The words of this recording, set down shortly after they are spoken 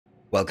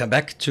Welcome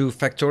back to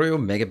Factorio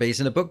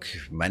Megabase-In-A-Book.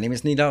 My name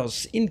is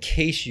Nilaus. In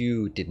case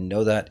you didn't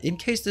know that, in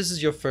case this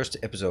is your first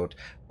episode,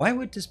 why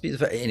would this be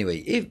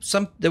anyway,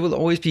 there will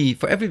always be,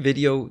 for every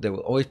video, there will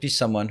always be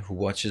someone who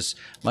watches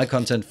my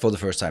content for the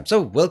first time.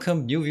 So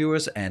welcome new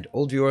viewers and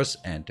old viewers,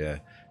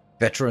 and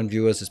veteran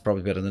viewers is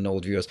probably better than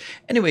old viewers.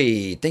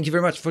 Anyway, thank you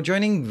very much for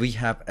joining. We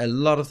have a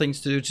lot of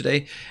things to do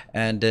today,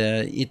 and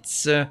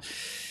it's going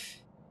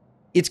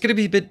to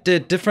be a bit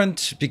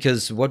different,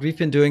 because what we've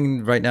been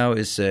doing right now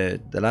is the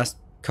last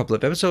couple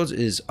of episodes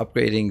is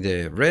upgrading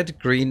the red,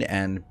 green,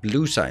 and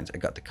blue signs. I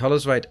got the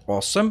colors right.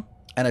 Awesome.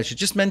 And I should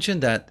just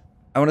mention that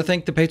I want to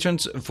thank the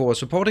patrons for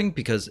supporting,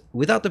 because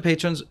without the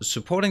patrons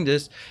supporting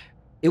this,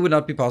 it would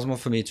not be possible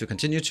for me to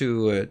continue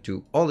to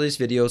do all these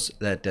videos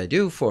that I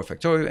do for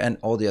Factorio and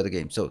all the other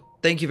games. So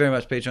thank you very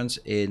much, patrons.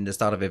 In the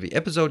start of every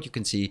episode, you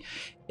can see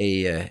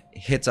a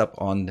heads up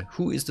on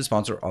who is the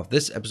sponsor of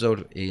this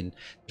episode.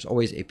 There's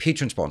always a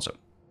patron sponsor.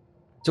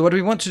 So what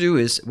we want to do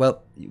is,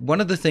 well, one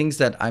of the things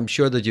that I'm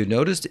sure that you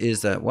noticed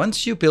is that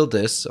once you build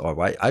this, or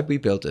we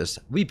built this,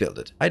 we built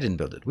it. I didn't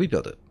build it, we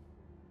built it.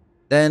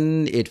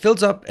 Then it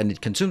fills up and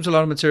it consumes a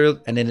lot of material,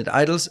 and then it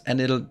idles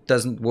and it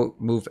doesn't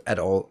move at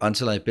all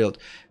until I build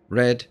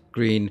red,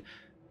 green,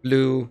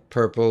 blue,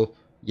 purple,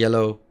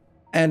 yellow,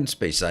 and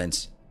space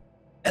signs.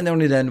 And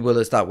only then will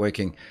it start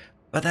working.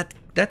 But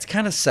that's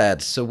kind of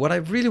sad. So what I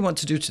really want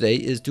to do today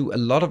is do a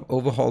lot of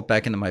overhaul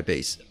back into my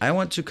base. I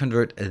want to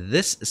convert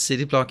this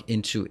city block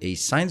into a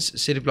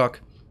science city block.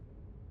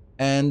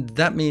 And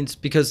that means,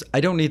 because I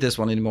don't need this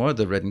one anymore,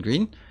 the red and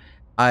green.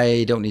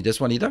 I don't need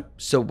this one either.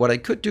 So what I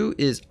could do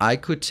is I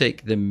could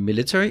take the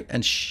military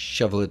and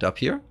shovel it up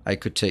here. I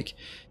could take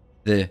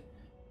the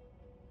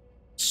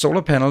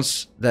solar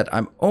panels that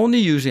I'm only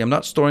using, I'm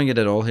not storing it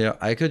at all here.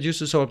 I could use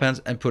the solar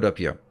panels and put up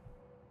here.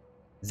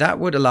 That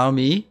would allow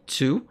me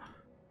to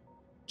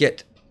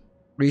get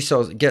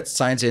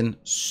science in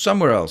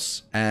somewhere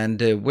else. And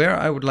where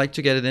I would like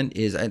to get it in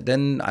is,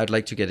 then I'd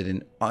like to get it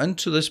in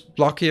onto this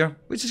block here,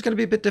 which is going to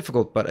be a bit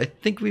difficult, but I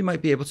think we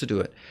might be able to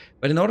do it.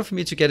 But in order for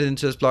me to get it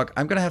into this block,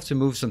 I'm going to have to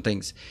move some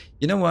things.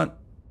 You know what?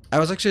 I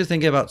was actually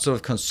thinking about sort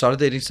of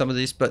consolidating some of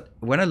these, but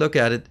when I look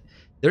at it,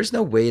 there's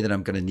no way that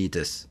I'm going to need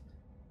this.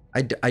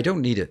 I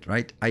don't need it,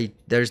 right?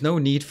 There's no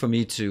need for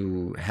me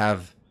to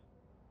have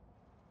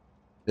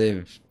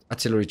the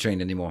artillery train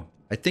anymore.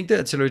 I think the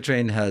artillery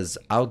train has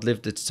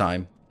outlived its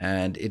time,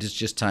 and it is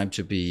just time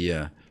to be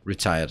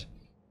retired.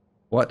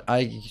 What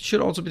I should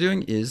also be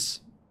doing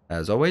is,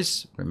 as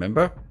always,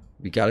 remember,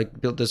 we gotta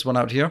build this one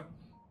out here,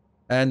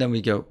 and then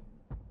we go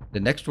the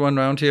next one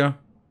around here.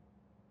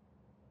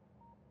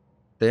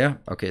 There.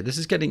 Okay, this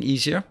is getting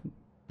easier.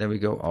 Then we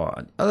go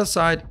on the other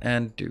side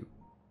and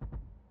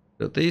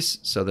build these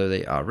so that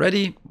they are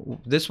ready.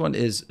 This one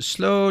is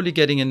slowly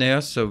getting in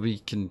there, so we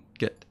can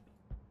get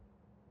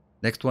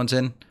next one's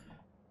in.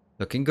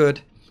 Looking good.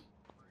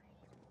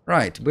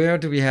 Right, where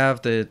do we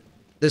have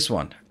this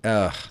one?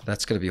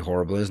 That's gonna be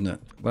horrible, isn't it?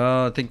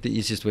 Well, I think the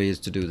easiest way is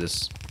to do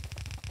this,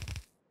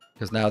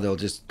 because now they'll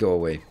just go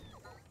away.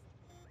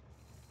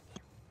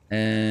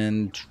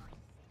 And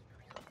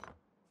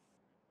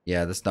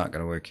yeah, that's not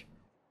gonna work.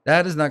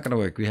 That is not gonna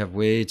work. We have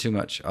way too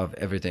much of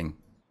everything.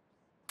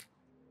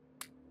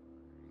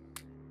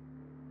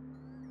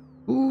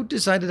 Who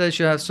decided I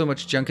should have so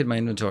much junk in my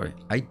inventory?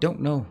 I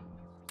don't know.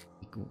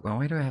 Well,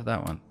 why do I have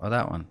that one? Or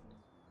that one?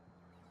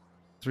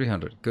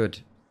 300. Good.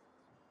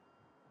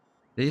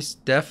 These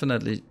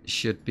definitely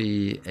should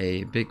be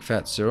a big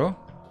fat 0.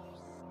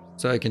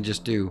 So I can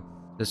just do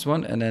this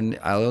one, and then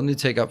I'll only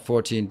take up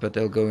 14, but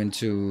they'll go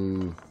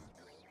into...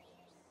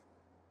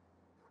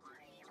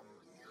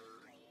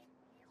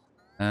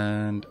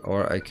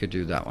 or I could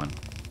do that one.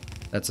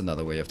 That's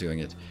another way of doing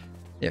it.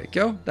 There we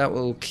go. That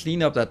will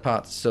clean up that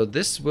part. So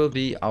this will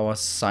be our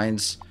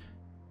science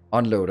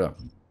unloader.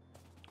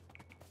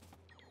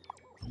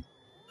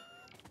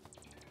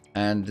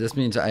 And this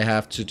means I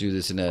have to do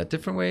this in a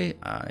different way.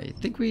 I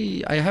think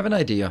I have an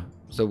idea.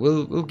 So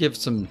we'll give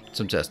some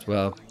test.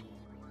 Well,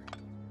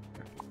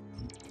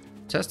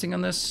 testing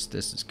on this.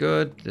 This is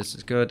good. This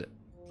is good.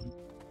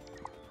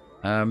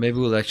 Maybe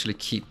we'll actually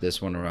keep this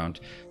one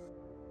around.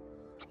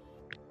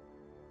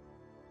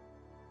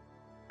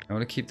 I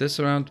want to keep this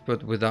around,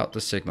 but without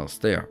the signals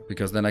there,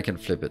 because then I can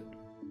flip it.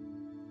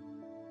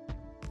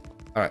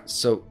 All right.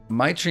 So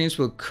my trains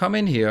will come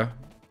in here.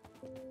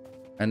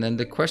 And then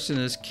the question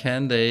is,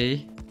 can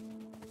they...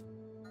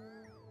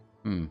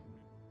 Can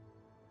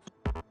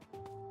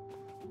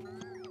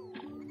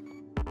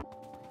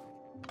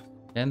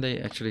they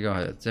actually go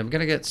ahead? So I'm going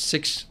to get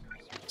 6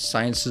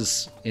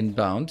 sciences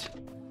inbound.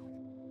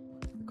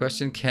 The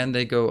question, can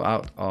they go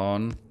out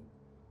on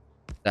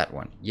that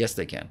one? Yes,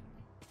 they can.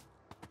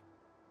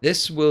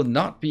 This will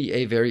not be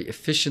a very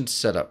efficient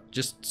setup,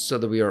 just so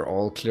that we are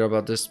all clear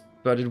about this.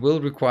 But it will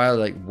require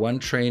like 1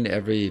 train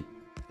every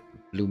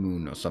blue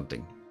moon or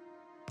something.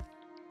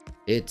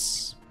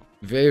 It's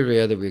very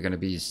rare that we're going to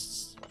be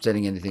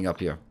setting anything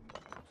up here.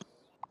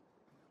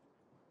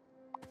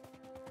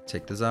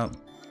 Take this out.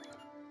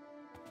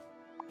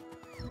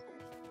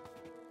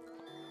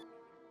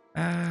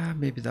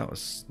 Maybe that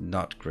was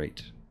not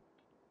great.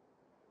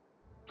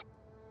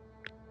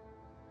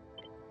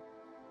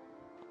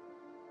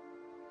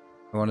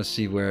 I want to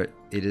see where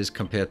it is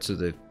compared to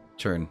the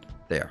turn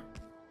there.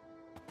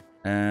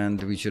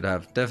 And we should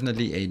have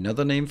definitely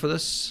another name for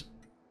this.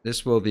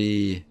 This will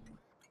be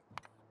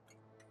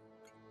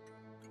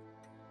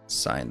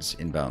science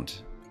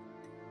inbound.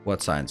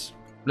 What science?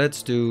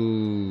 Let's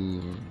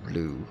do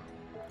blue.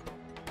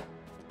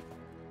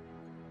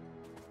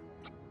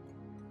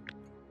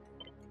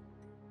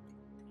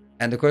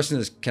 And the question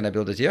is, can I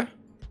build it here?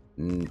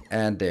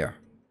 And there.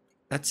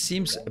 That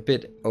seems a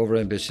bit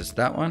overambitious.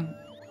 That one.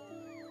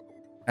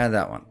 And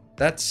that one.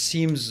 That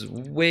seems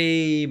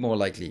way more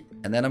likely.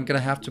 And then I'm going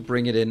to have to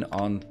bring it in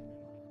on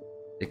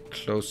the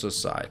closer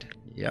side.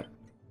 Yep.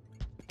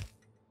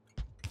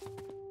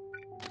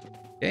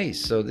 Okay,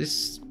 so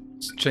these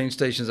train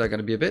stations are going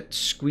to be a bit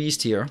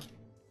squeezed here.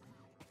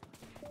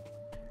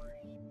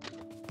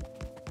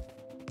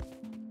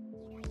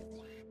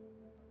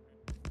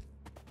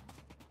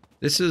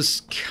 This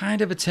is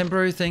kind of a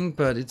temporary thing,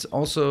 but it's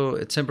also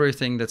a temporary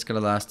thing that's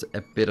going to last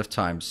a bit of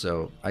time.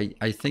 So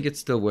I think it's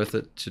still worth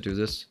it to do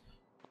this,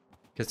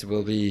 because it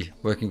will be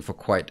working for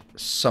quite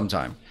some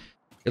time.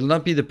 It'll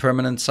not be the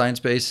permanent science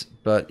base,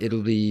 but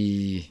it'll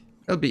be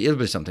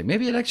something.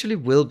 Maybe it actually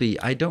will be.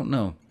 I don't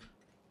know.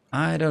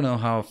 I don't know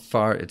how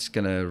far it's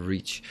going to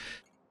reach.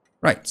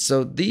 Right,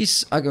 so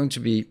these are going to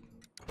be...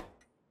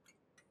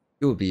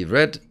 You will be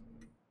red.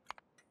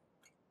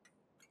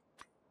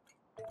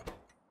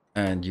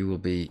 And you will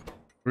be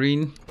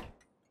green.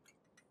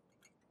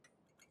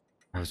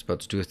 I was about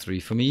to do a 3.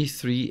 For me,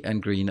 3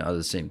 and green are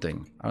the same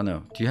thing. I don't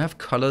know. Do you have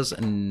colors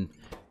and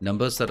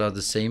numbers that are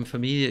the same? For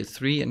me,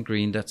 3 and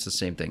green, that's the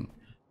same thing.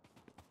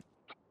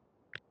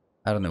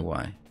 I don't know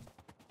why.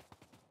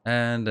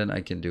 And then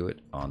I can do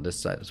it on this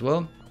side as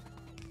well.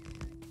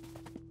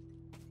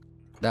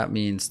 That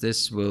means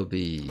this will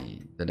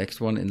be the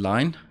next one in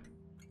line.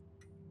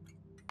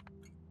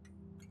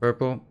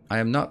 Purple. I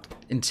am not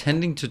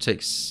intending to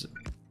take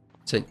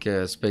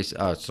space.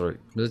 Sorry,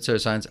 military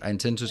science. I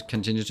intend to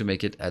continue to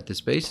make it at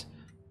this base.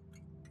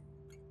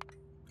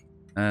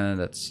 And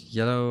that's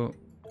yellow.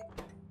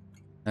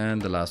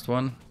 And the last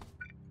one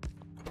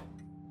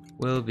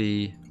will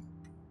be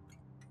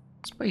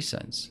space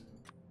science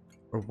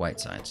or white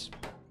science,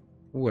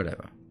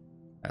 whatever.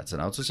 That's an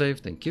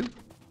autosave. Thank you.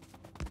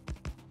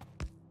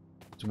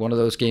 It's one of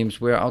those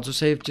games where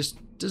autosave just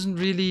doesn't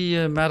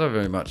really matter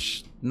very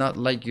much. Not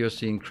like you're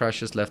seeing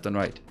crashes left and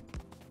right.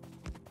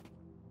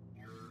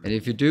 And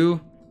if you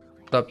do,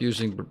 stop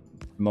using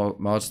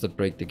mods that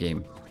break the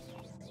game.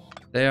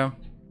 There.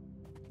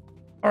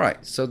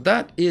 Alright, so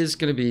that is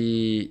going to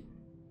be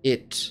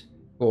it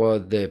for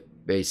the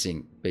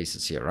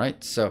bases here,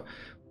 right? So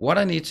what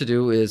I need to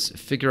do is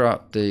figure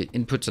out the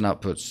inputs and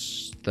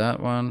outputs. That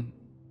one.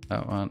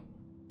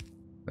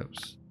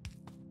 Oops.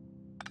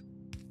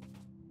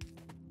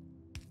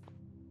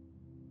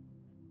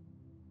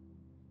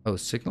 Oh,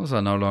 signals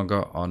are no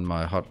longer on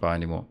my hotbar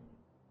anymore.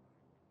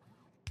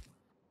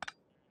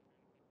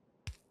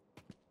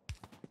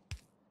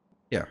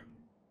 Here.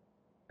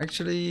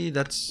 Actually,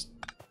 that's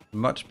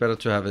much better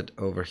to have it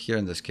over here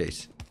in this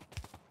case.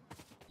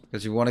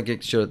 Because you want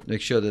to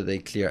make sure that they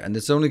clear. And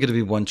it's only going to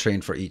be one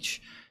train for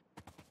each.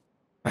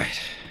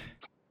 Right.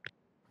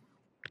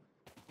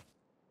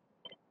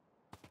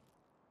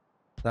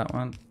 That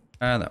one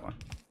and that one.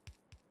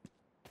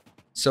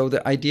 So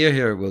the idea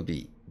here will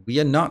be, we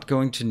are not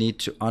going to need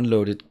to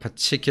unload it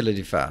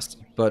particularly fast.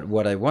 But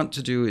what I want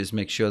to do is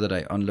make sure that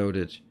I unload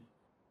it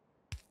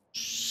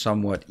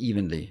somewhat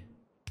evenly.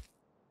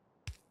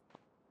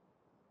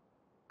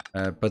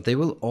 But they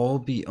will all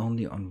be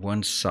only on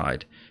one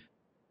side.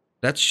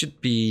 That should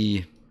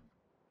be...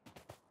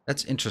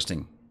 That's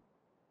interesting.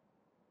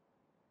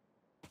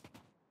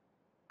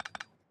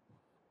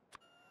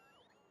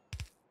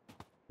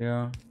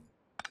 Yeah.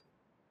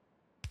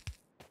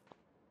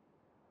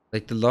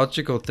 Like the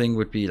logical thing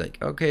would be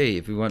like, okay,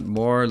 if we want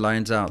more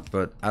lines out,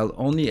 but I'll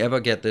only ever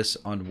get this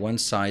on one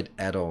side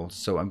at all.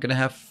 So I'm going to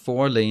have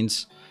 4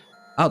 lanes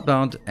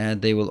outbound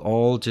and they will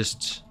all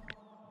just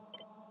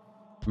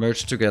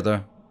merge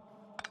together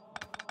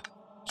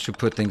to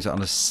put things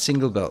on a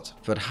single belt.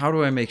 But how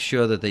do I make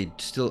sure that they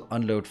still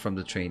unload from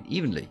the train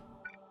evenly?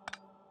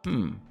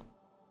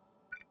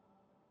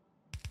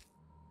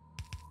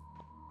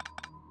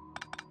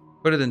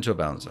 Put it into a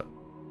balancer.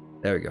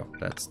 There we go.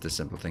 That's the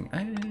simple thing.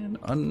 And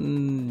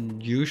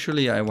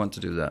unusually I want to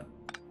do that.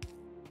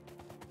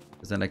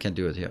 Because then I can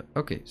do it here.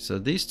 Okay, so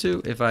these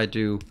two, if I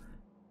do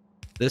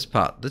this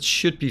part, that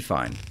should be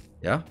fine.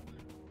 Yeah?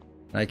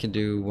 I can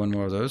do one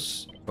more of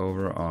those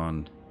over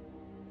on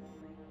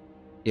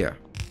here.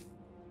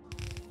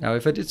 Now,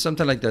 if I did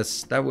something like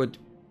this, that would,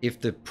 if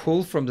the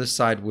pull from this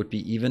side would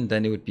be even,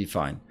 then it would be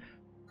fine.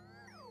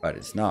 But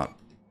it's not.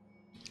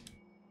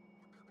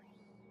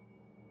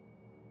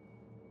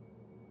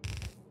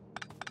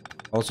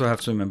 Also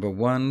have to remember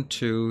 1,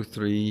 2,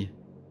 3.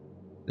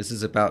 This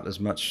is about as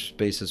much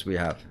space as we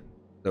have.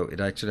 So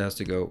it actually has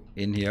to go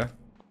in here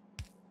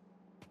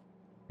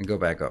and go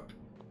back up.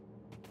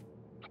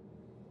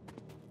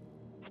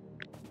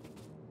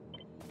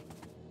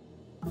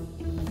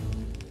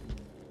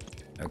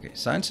 Okay,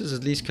 science is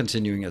at least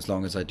continuing as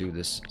long as I do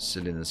this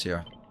cylinders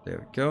here. There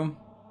we go.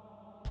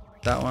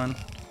 That one.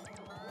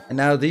 And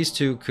now these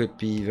two could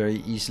be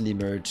very easily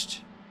merged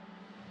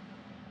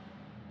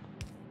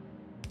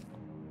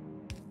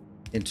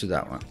into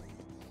that one.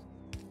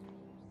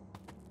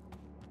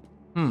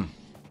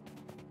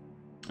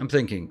 I'm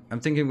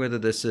thinking whether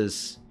this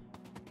is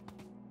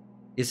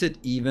it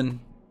even?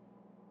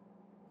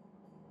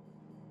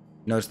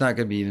 No, it's not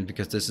going to be even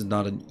because this is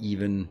not an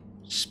even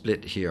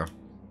split here.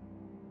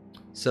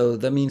 So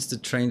that means the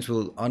trains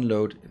will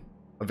unload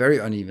very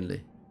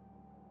unevenly.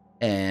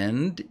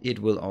 And it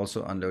will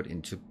also unload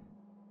into,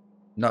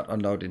 not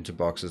unload into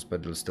boxes,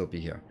 but it will still be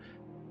here.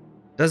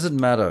 Does it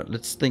matter?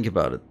 Let's think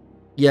about it.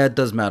 Yeah, it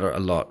does matter a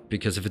lot,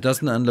 because if it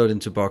doesn't unload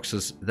into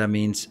boxes, that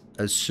means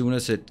as soon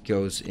as it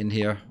goes in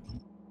here,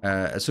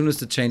 as soon as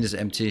the train is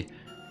empty,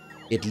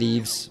 it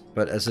leaves,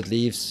 but as it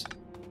leaves,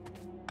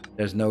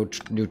 there's no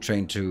new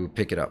train to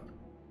pick it up.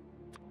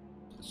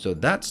 So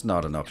that's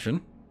not an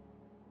option.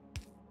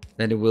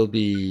 Then it will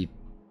be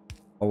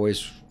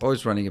always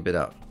running a bit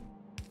out.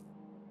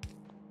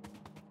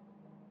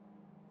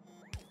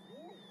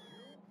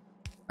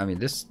 I mean,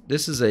 this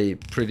is a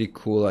pretty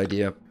cool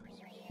idea.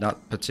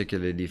 Not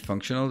particularly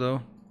functional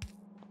though.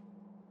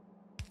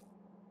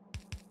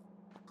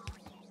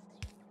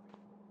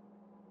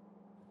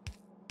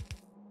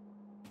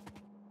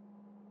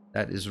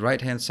 That is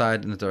right hand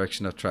side in the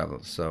direction of travel.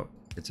 So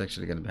it's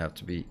actually going to have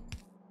to be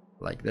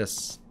like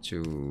this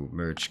to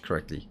merge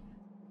correctly.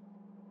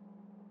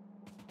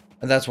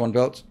 And that's one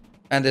belt.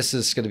 And this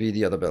is going to be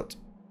the other belt.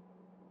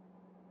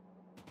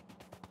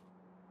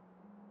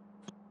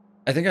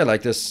 I think I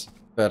like this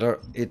better.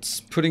 It's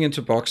putting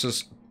into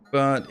boxes,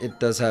 but it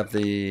does have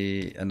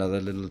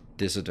another little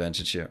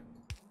disadvantage here.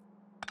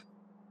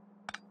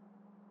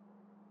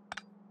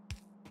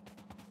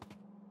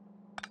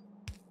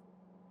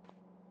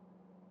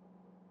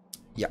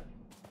 Yeah,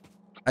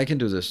 I can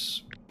do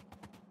this.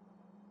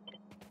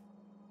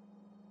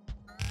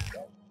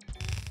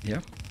 Yeah.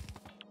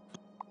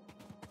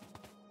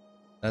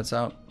 That's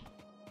out.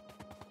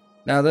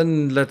 Now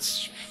then,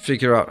 let's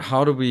figure out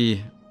how do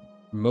we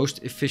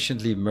most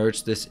efficiently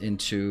merge this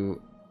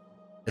into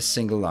a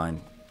single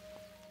line.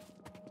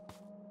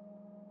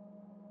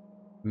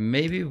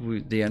 Maybe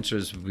the answer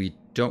is we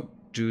don't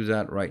do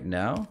that right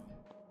now.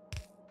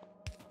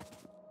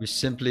 We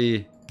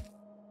simply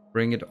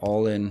bring it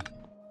all in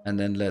and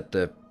then let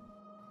the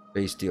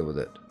base deal with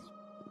it.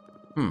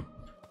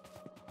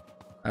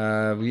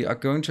 We are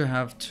going to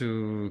have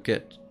to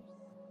get...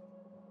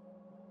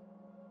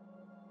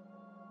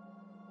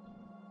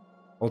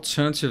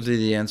 Alternatively,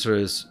 the answer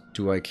is,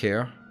 do I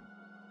care?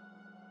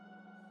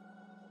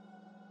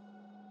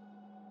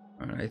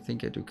 I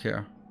think I do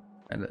care.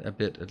 And a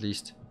bit, at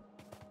least.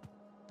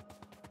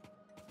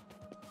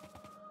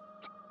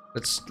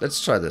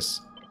 Let's try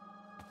this.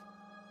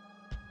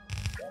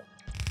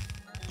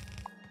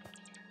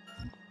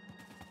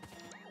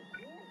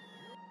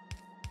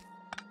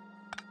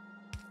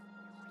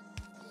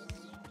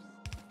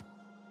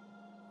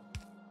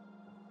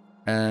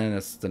 And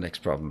that's the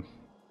next problem.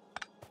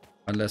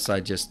 Unless I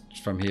just,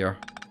 from here,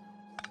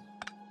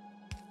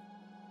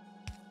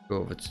 go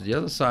over to the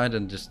other side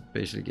and just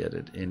basically get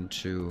it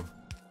into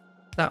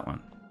that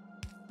one.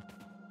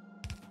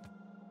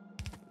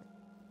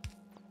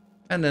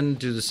 And then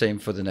do the same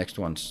for the next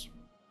ones.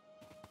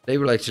 They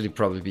will actually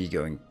probably be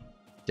going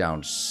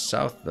down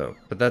south though.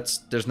 But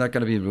there's not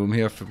going to be room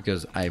here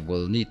because I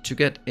will need to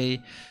get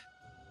a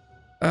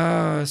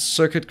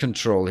circuit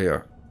control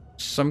here.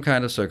 Some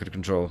kind of circuit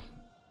control.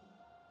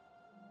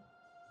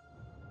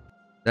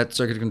 That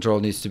circuit control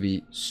needs to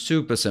be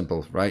super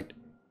simple, right?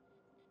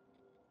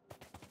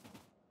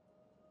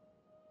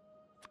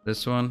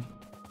 This one.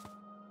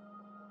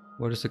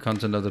 What is the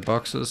content of the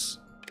boxes?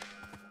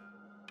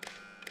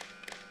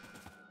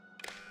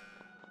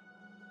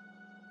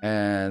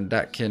 And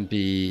that can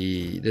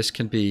be... This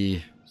can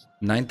be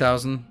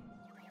 9,000.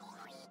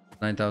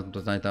 9,000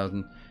 plus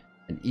 9,000.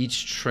 And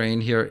each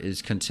train here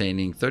is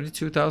containing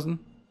 32,000.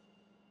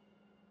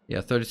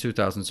 Yeah,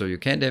 32,000. So you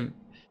can't have...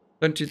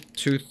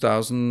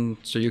 22,000,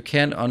 so you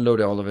can unload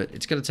all of it.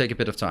 It's going to take a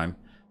bit of time.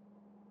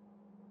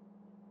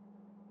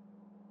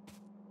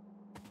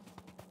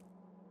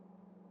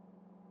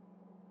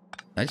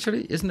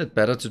 Actually, isn't it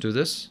better to do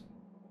this?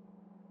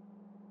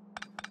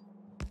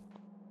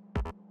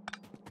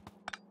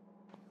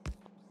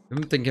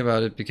 I'm thinking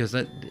about it because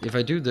if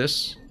I do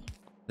this,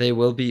 they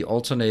will be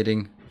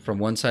alternating from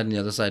one side and the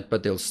other side,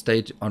 but they'll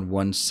stay on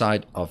one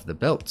side of the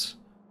belt.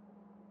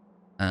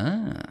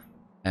 Ah,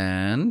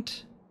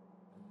 and...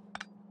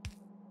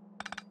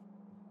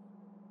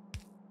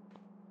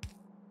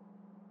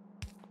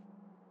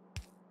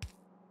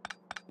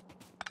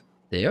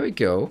 There we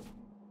go.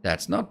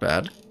 That's not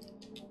bad.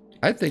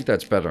 I think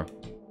that's better.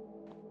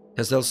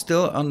 Because they'll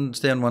still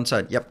stay on one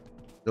side. Yep.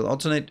 They'll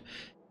alternate.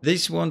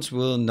 These ones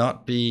will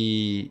not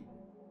be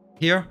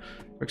here.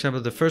 For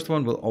example, the first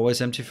one will always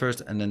empty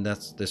first, and then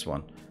that's this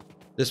one.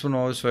 This one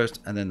always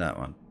first, and then that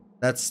one.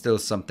 That's still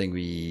something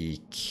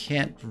we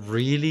can't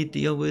really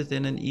deal with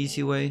in an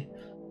easy way.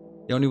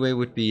 The only way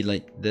would be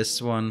like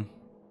this one.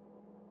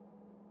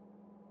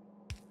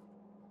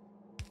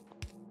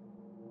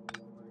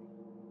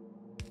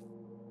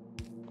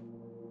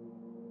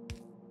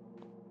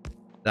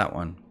 That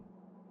one.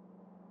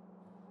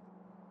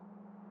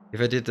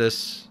 If I did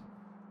this.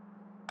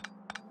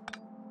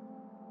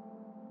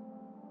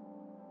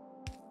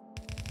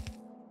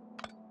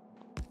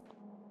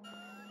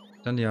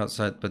 On the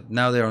outside, but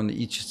now they're on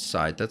each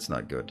side. That's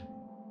not good.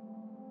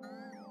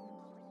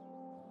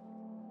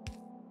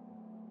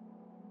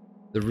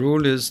 The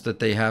rule is that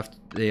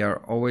they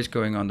are always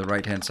going on the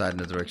right hand side in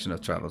the direction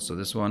of travel. So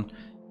this one,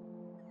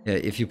 yeah,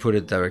 if you put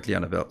it directly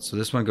on a belt. So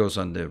this one goes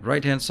on the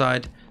right hand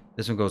side,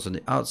 this one goes on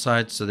the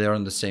outside, so they're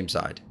on the same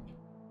side.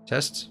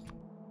 Test.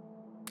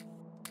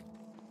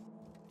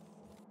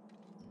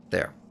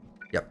 There.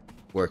 Yep,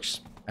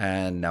 works.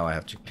 And now I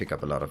have to pick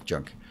up a lot of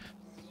junk.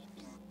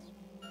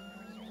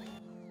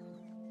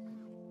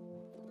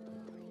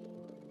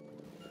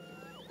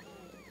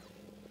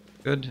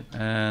 Good,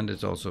 and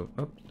it's also,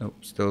 oh, no,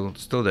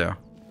 still there.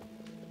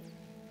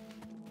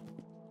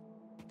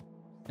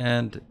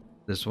 And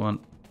this one,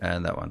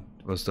 and that one,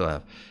 we'll still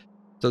have.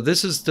 So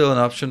this is still an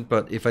option,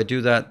 but if I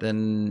do that,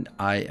 then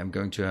I am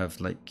going to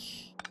have like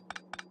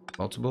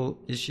multiple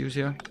issues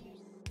here.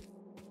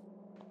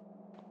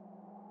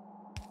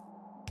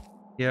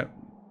 Yeah.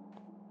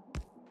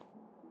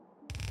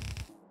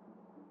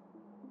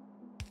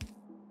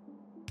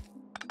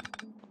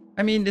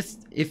 I mean,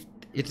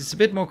 it is a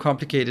bit more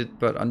complicated,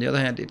 but on the other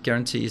hand, it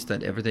guarantees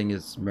that everything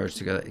is merged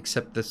together,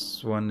 except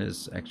this one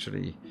is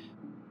actually...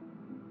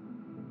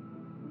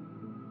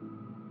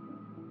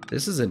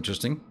 This is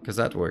interesting, because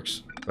that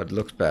works, but it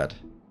looks bad.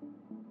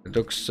 It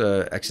looks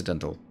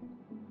accidental.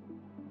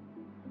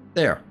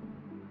 There.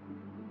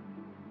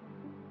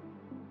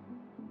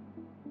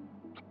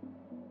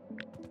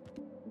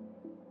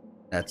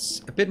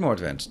 That's a bit more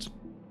advanced.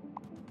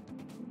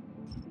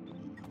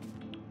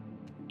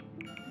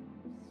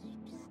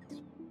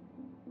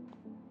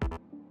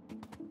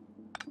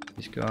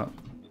 He's got...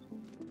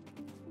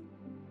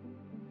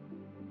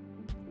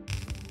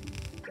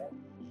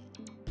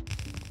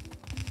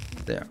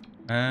 There.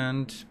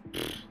 And...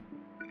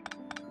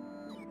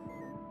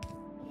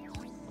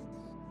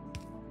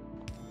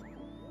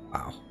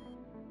 Wow.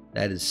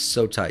 That is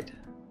so tight.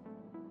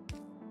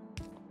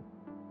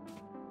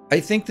 I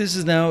think this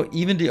is now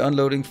evenly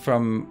unloading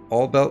from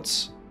all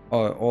belts,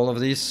 or all of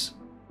these.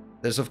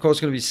 There's of course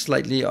going to be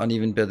slightly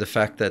uneven by the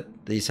fact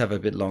that these have a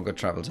bit longer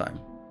travel time.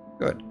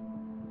 Good.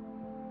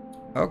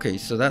 Okay,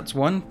 so that's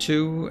 1,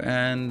 2,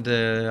 and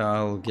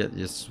I'll get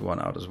this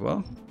one out as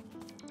well.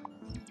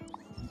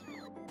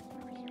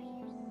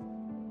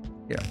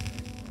 Yeah.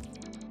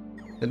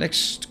 The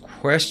next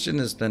question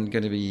is then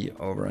going to be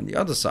over on the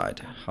other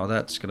side. How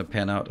that's going to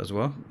pan out as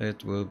well.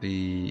 It will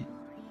be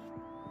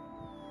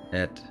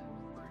at...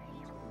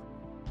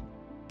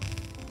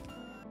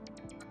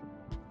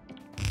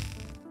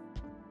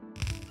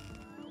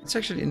 It's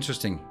actually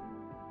interesting.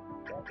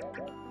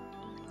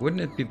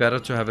 Wouldn't it be better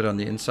to have it on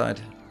the inside,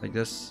 like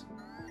this?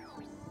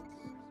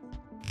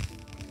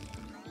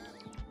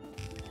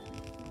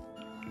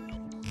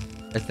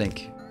 I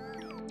think.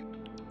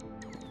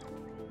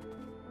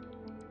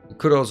 You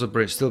could also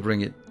still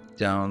bring it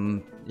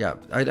down. Yeah,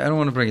 I don't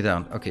want to bring it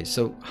down. Okay,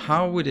 so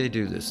how would I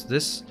do this?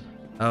 This...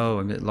 Oh,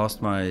 I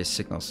lost my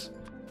signals.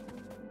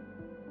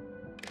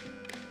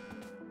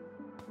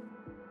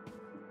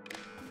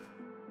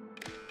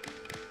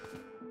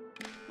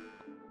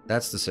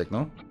 That's the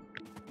signal.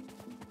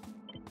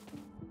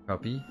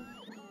 Copy.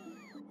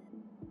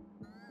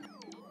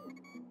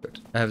 Good.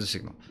 I have the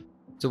signal.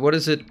 So what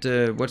is it?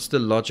 What's the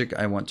logic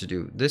I want to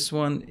do? This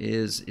one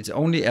is, it's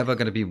only ever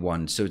going to be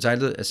 1. So it's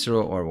either a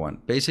 0 or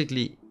 1.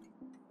 Basically,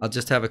 I'll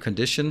just have a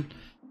condition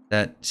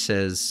that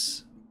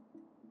says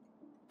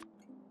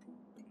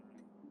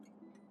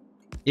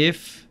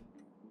if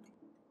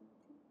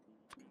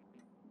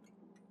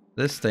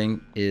this thing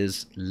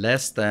is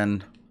less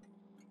than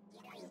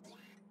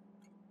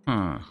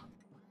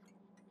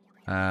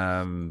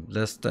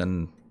less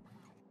than,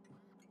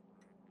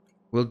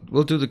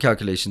 we'll do the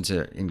calculations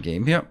here in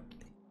game here.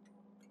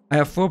 I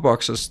have 4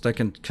 boxes that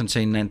can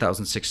contain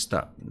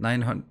 9,600.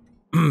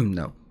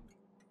 No,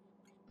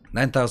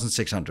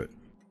 9,600.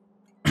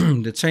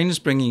 The train is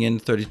bringing in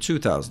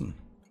 32,000.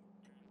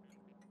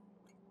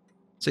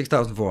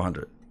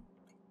 6,400.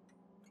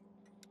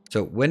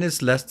 So when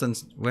it's less than,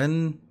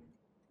 when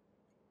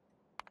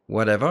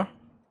whatever,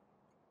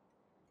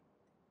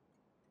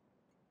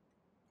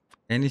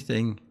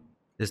 anything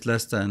is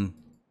less than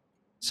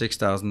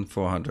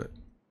 6,400,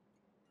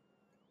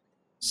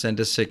 send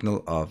a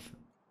signal of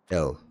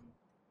L.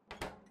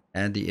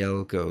 And the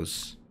L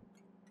goes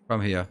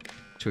from here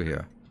to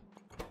here,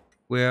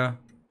 where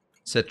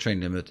set train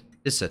limit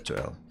is set to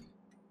L.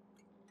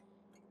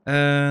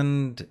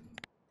 And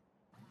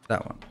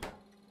that one.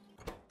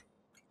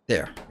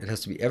 There. It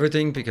has to be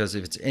everything, because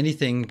if it's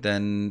anything,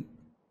 then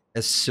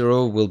a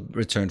 0 will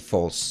return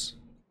false.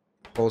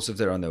 False if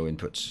there are no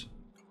inputs.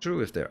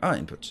 True if there are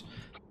inputs.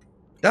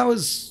 That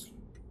was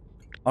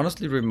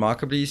honestly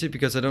remarkably easy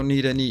because I don't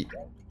need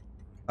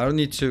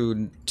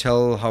to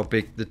tell how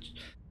big the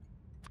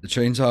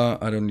trains are.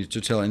 I don't need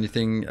to tell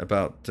anything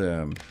about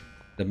the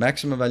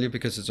maximum value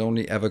because it's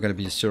only ever going to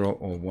be 0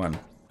 or 1.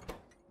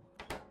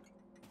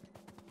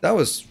 That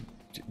was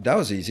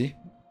easy.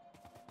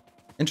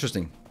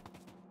 Interesting.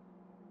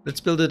 Let's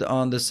build it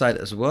on this side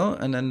as well,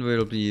 and then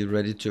we'll be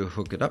ready to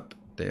hook it up.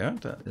 There,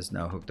 that is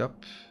now hooked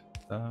up.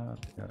 There.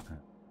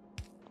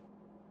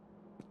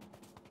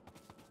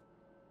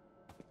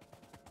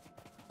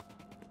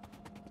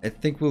 I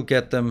think we'll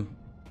get them,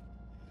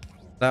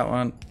 that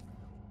one,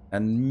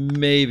 and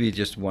maybe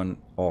just one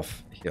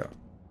off here.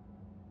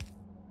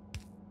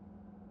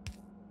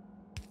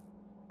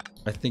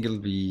 I think it'll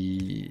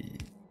be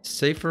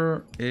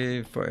safer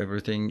for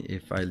everything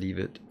if I leave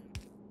it,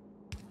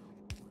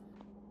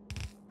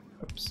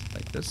 oops,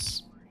 like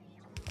this.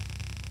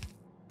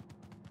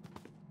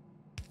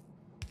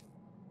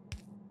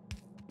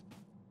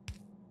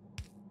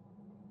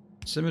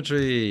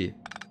 Symmetry.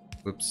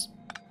 Whoops.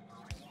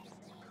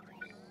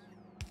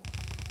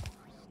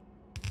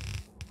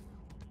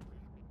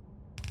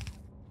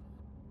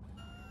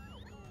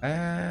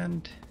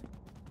 And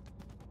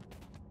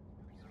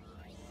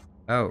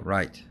oh,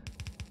 right.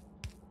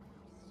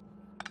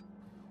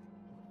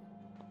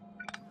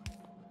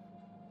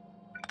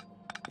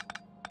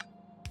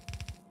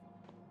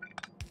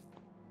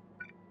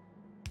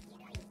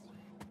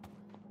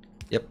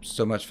 Yep,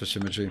 so much for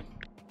symmetry.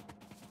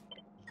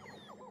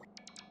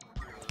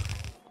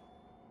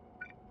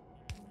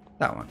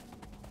 That one.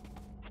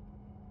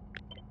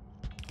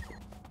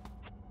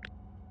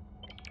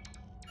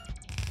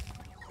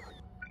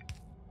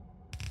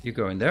 You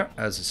go in there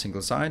as a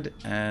single side,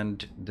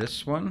 and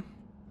this one.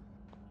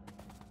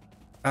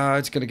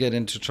 It's gonna get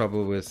into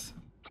trouble with.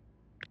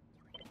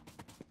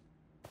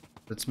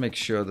 Let's make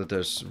sure that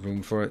there's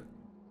room for it.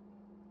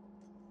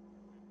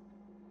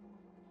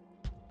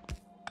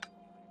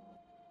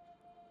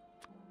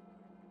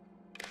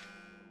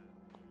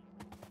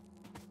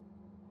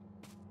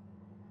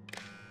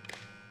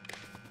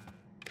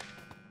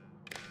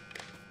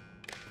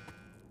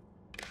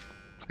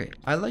 Okay,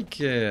 I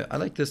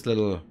like this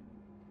little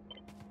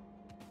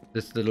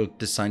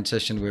design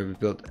session where we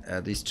built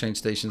these train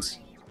stations.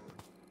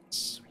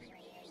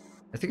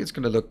 I think it's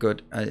gonna look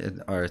good,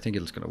 or I think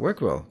it's gonna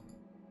work well.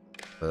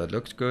 But it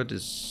looks good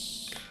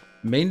is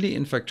mainly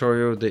in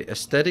Factorio. The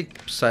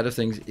aesthetic side of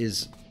things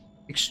is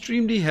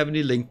extremely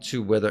heavily linked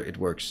to whether it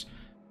works.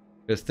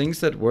 Because things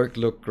that work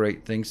look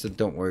great, things that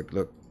don't work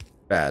look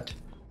bad.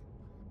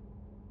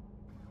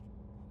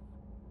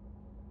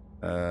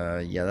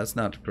 Yeah, that's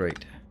not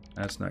great.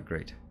 That's not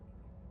great.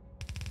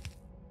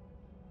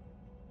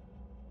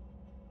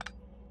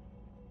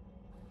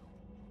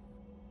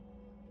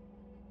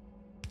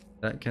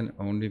 That can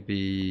only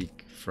be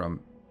from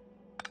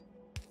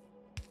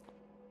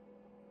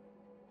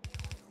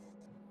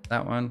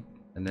that one,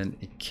 and then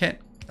it can't.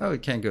 Oh,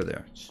 it can't go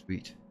there.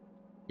 Sweet.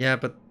 Yeah,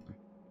 but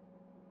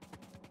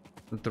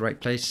not the right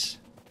place.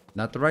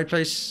 Not the right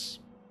place.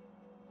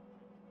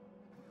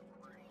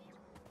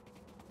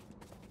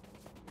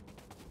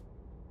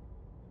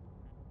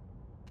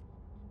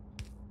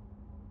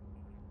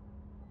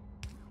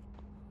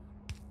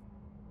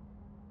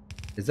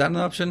 Is that an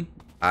option?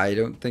 I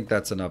don't think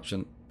that's an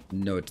option.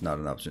 No, it's not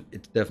an option.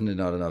 It's definitely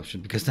not an option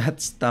because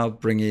that's now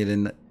bringing it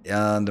in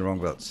on the wrong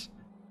belts.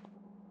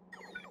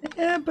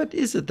 Yeah, but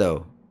is it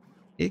though?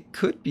 It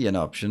could be an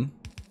option.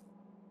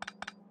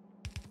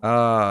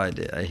 Ah,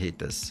 I hate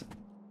this.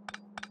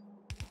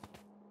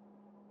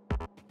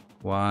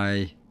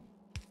 Why?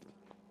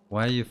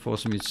 Why are you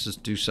forcing me to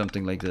just do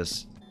something like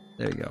this?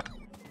 There you go.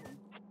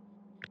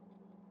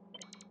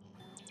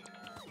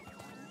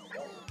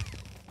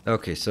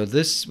 Okay, so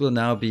this will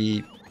now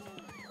be...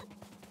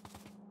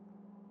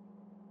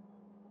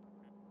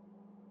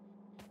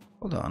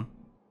 Hold on.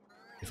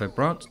 If I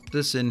brought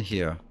this in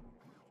here,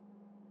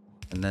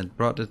 and then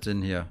brought it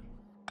in here,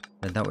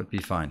 then that would be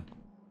fine.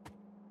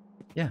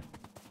 Yeah.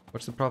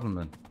 What's the problem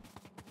then?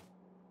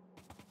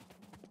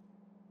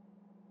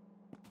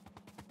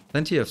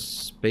 Plenty of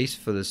space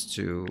for this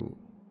to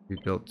be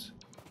built.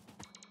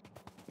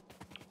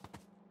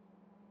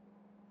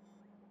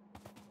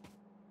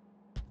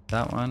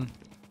 That one.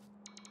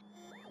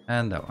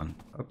 And that one.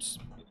 Oops.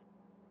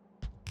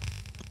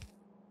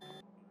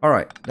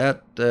 Alright,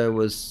 that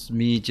was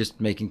me just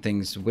making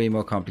things way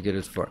more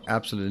complicated for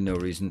absolutely no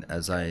reason,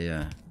 as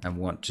I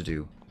want to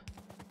do.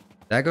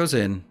 That goes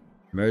in,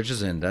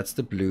 merges in, that's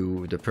the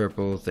blue, the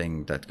purple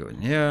thing that goes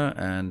in here,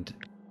 and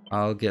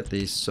I'll get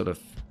these sort of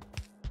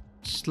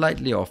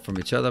slightly off from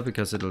each other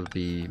because it'll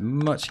be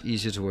much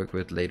easier to work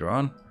with later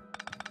on.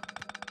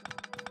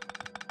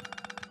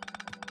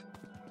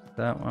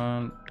 That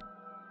one.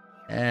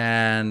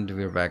 And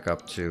we're back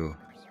up to...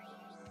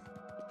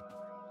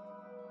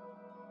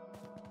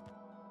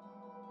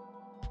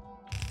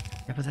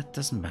 Yeah, but that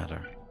doesn't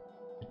matter.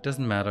 It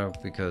doesn't matter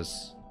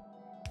because...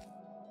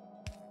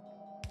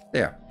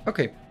 There.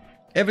 Okay.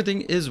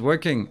 Everything is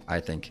working, I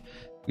think.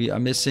 We are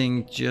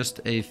missing just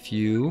a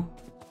few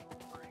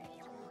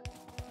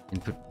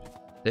input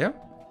There.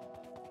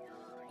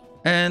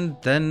 And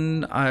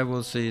then I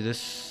will say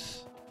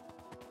this.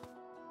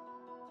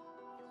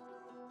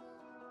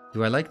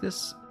 Do I like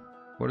this?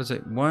 What is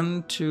it?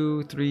 1,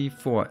 2, 3,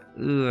 4.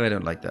 Ugh, I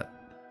don't like that.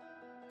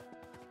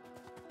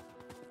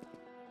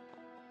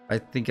 I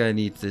think I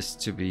need this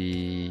to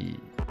be...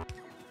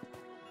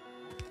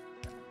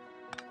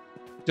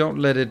 Don't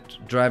let it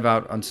drive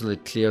out until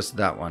it clears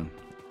that one.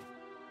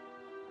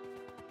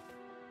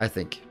 I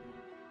think.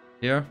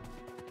 Here.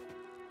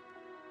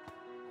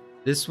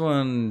 This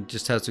one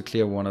just has to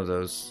clear one of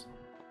those.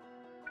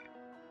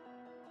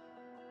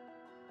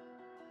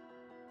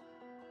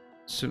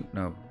 Soon,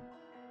 no.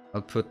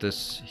 I'll put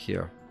this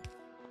here.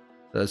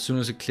 So as soon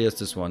as it clears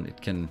this one,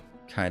 it can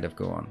kind of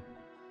go on.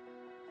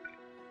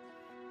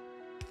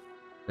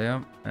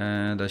 There.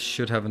 And I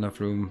should have enough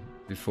room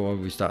before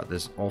we start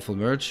this awful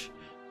merge.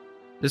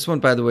 This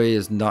one, by the way,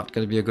 is not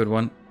going to be a good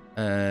one.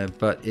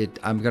 But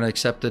I'm going to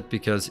accept it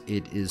because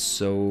it is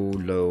so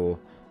low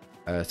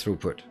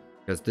throughput.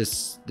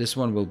 Because this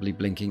one will be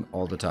blinking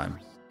all the time.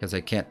 Because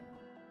I can't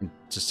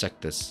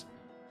intersect this.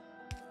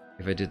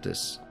 If I did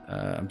this.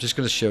 I'm just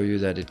going to show you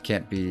that it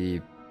can't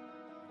be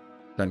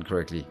done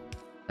correctly.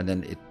 And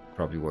then it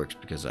probably works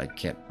because I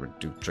can't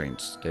do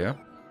trains there.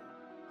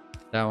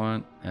 That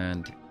one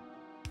and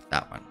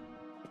that one.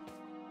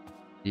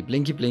 The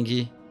blinky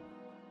blinky.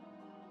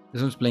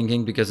 This one's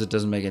blinking because it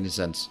doesn't make any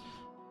sense.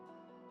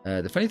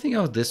 The funny thing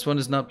about this one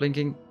is not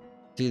blinking.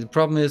 See, the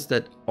problem is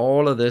that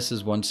all of this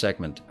is one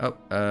segment.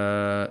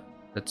 Oh,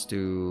 let's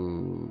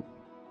do...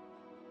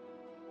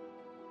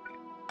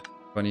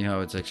 Funny how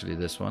it's actually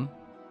this one.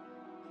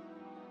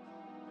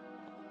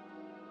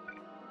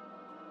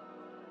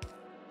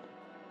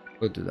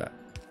 We'll do that.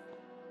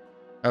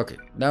 Okay,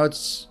 now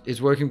it's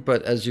working,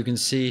 but as you can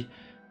see,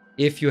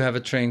 if you have a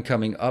train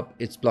coming up,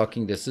 it's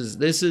blocking this.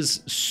 This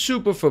is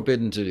super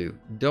forbidden to do.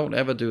 Don't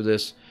ever do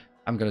this.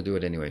 I'm gonna do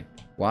it anyway.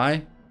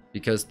 Why?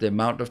 Because the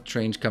amount of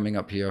trains coming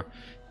up here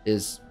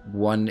is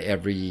 1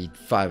 every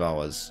 5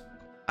 hours.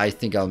 I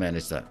think I'll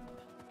manage that.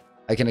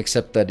 I can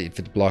accept that if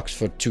it blocks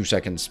for 2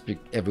 seconds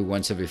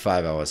once every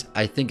 5 hours.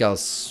 I think I'll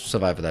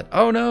survive with that.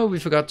 Oh no, we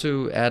forgot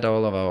to add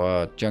all of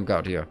our junk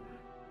out here.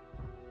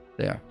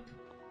 There.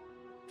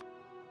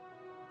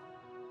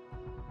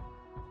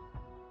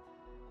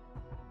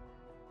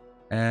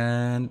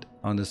 And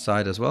on the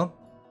side as well.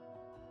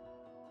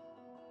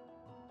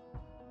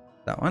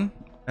 That one.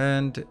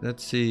 And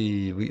let's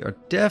see, we are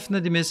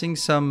definitely missing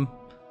some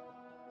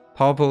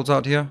power poles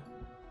out here.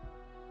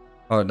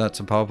 Oh, not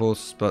some power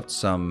poles, but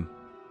some...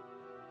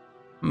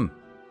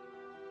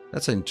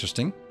 That's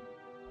interesting.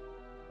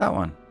 That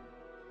one.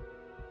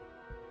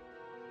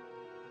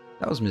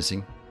 That was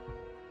missing.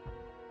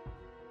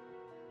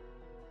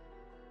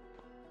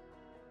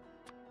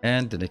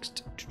 And the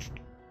next...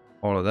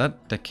 All of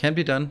that. That can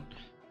be done.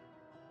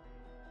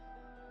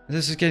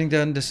 This is getting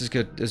done. This is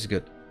good. This is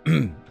good.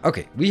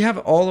 Okay, we have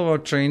all of our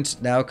trains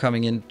now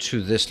coming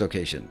into this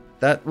location.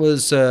 That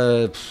was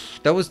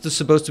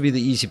supposed to be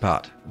the easy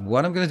part.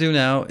 What I'm gonna do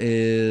now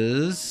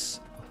is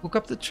hook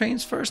up the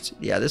trains first.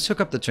 Yeah, let's hook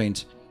up the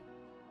trains.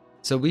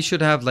 So we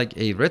should have like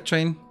a red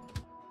train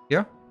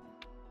here.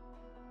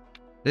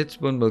 This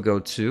one will go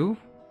to...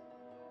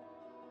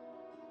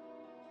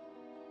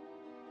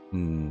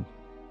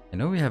 I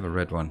know we have a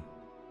red one.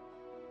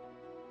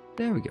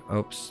 There we go.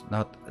 Oops,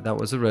 not that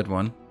was a red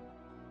one.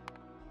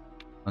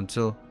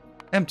 Until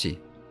empty.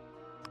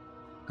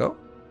 Go.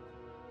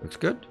 Looks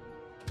good.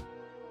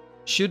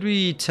 Should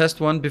we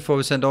test one before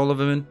we send all of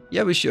them in?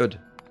 Yeah, we should.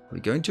 Are we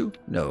going to?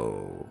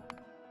 No.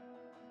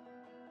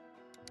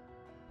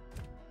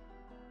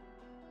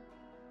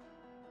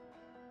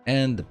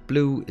 And the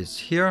blue is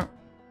here.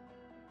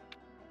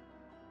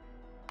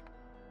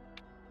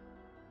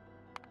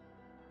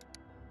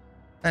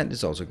 And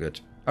it's also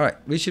good.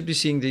 Alright, we should be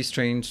seeing these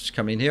trains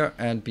come in here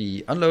and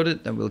be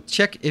unloaded. And we'll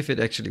check if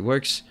it actually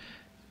works.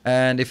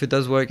 And if it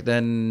does work,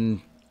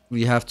 then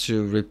we have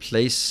to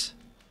replace...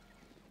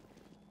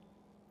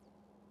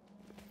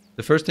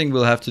 The first thing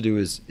we'll have to do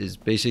is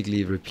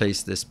basically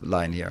replace this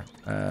line here.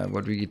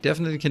 What we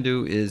definitely can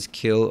do is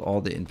kill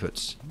all the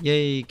inputs.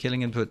 Yay,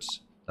 killing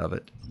inputs. Love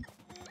it.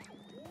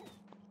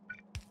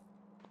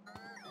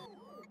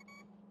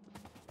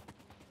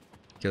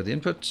 Kill the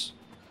inputs.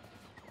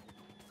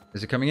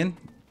 Is it coming in?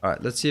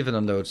 Alright, let's see if it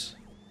unloads.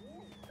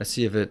 Let's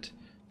see if it...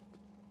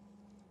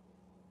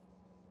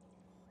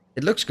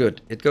 It looks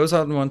good. It goes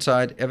out on one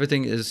side.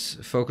 Everything is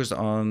focused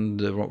on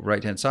the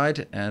right hand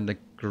side. And the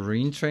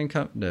green train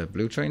the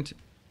blue train.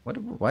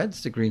 Why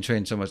is the green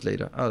train so much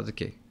later? Oh,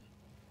 okay.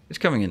 It's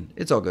coming in.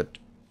 It's all good.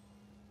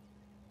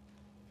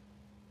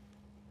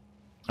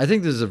 I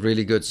think this is a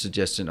really good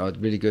suggestion or a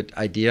really good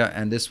idea.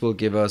 And this will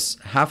give us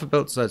half a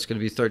belt. So that's going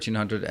to be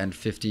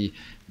 1350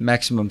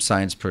 maximum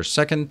signs per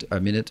second.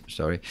 A minute,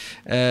 sorry.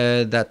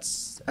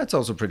 That's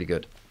also pretty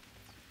good.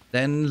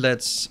 Then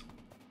let's...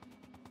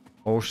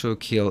 also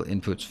kill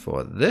inputs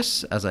for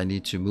this, as I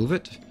need to move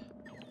it.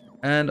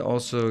 And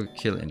also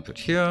kill input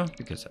here,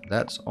 because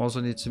that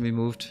also needs to be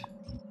moved.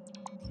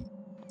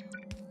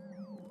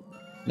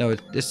 No,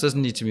 this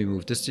doesn't need to be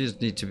moved. This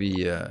just needs to be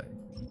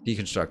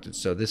deconstructed.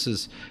 So this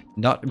is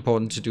not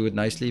important to do it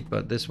nicely,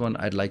 but this one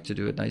I'd like to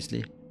do it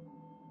nicely.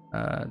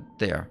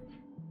 There.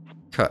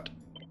 Cut.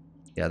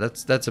 Yeah,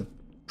 that's a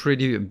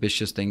pretty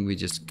ambitious thing we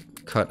just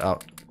cut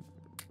out.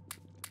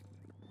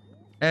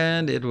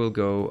 And it will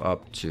go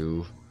up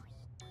to...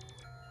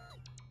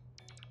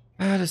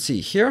 let's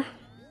see, here.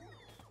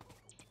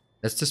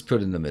 Let's just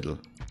put it in the middle.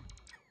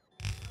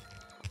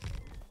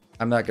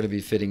 I'm not going to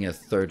be fitting a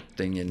third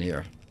thing in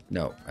here.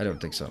 No, I don't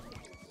think so.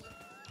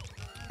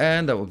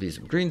 And that will be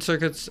some green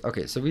circuits.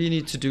 Okay, so we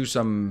need to do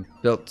some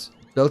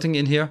belting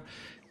in here.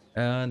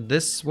 And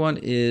this one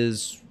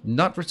is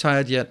not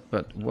retired yet,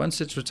 but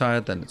once it's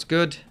retired, then it's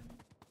good.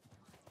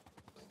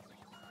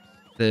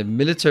 The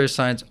military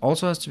science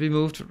also has to be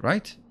moved,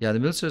 right? Yeah, the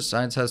military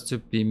science has to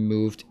be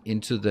moved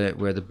into the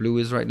where the blue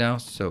is right now.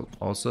 So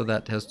also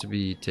that has to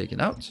be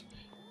taken out.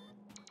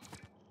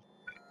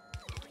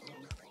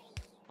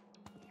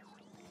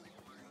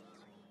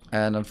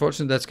 And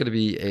unfortunately, that's going to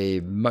be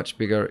a much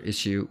bigger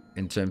issue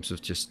in terms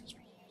of just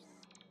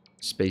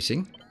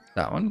spacing.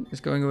 That one is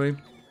going away.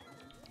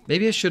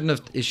 Maybe I shouldn't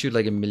have issued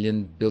like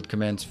 1,000,000 build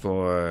commands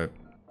for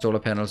solar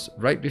panels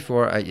right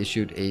before I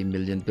issued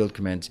 1,000,000 build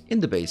commands in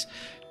the base.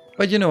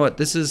 But you know what?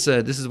 This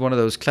is one of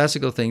those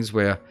classical things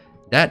where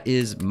that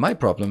is my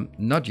problem,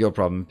 not your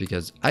problem,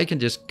 because I can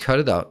just cut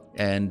it out.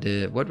 And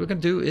what we're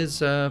going to do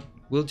is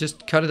we'll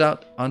just cut it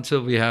out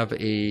until we have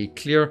a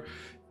clear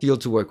field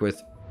to work with.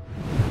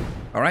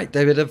 All right,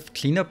 a bit of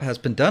cleanup has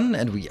been done,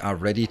 and we are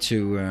ready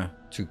to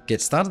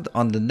get started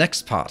on the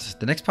next part.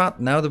 The next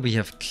part, now that we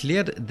have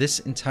cleared this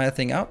entire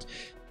thing out,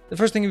 the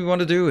first thing we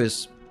want to do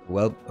is,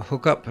 well,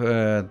 hook up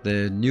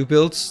the new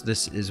builds.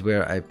 This is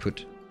where I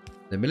put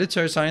the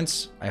military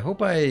science. I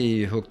hope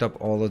I hooked up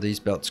all of these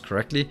belts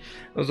correctly.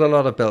 There was a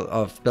lot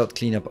of belt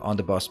cleanup on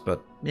the bus,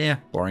 but yeah,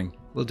 boring.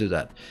 We'll do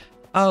that.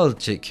 I'll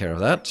take care of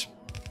that.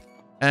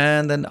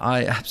 And then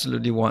I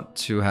absolutely want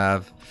to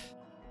have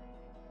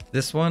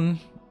this one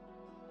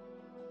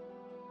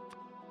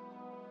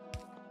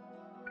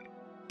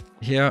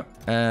here,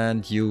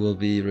 and you will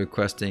be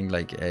requesting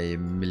like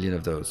 1,000,000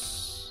 of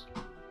those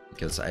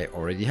because I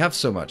already have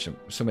so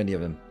many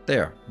of them.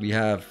 There we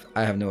have.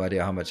 I have no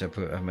idea how much I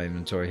put on my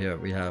inventory here.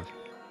 We have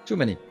too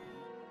many.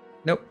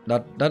 Nope,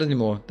 not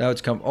anymore. Now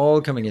it's all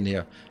coming in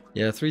here.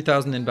 Yeah,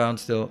 3,000 inbound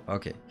still.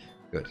 Okay,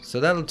 good. So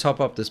that'll top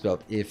up this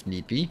belt if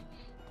need be,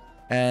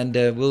 and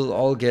we'll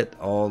all get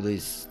all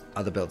these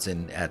other belts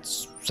in at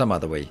some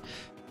other way.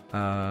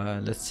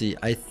 Let's see.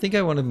 I think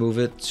I want to move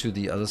it to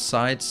the other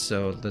side,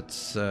 so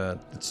let's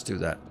do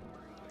that,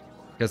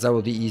 because that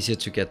will be easier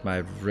to get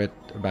my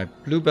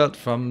blue belt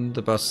from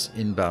the bus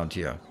inbound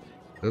here.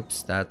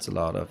 Oops, that's a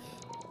lot of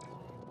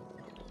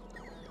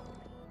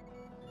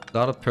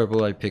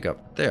purple I pick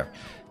up there.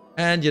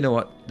 And you know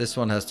what? This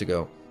one has to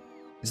go.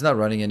 It's not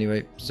running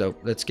anyway, so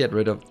let's get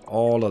rid of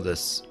all of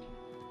this.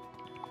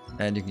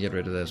 And you can get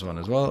rid of this one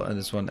as well, and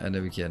this one, and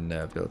then we can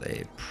build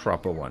a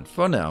proper one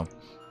for now.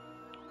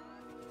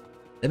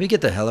 Let me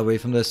get the hell away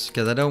from this,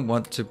 because I don't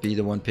want to be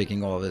the one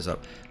picking all of this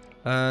up.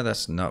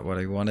 That's not what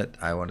I wanted.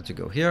 I wanted to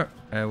go here.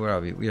 Where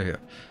are we? We are here.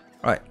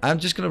 All right, I'm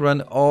just going to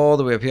run all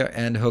the way up here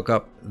and hook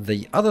up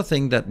the other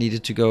thing that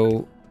needed to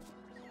go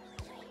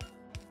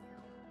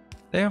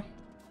there.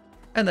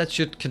 And that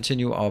should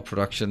continue our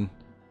production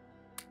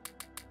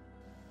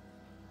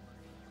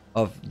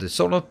of the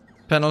solar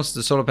panels.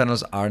 The solar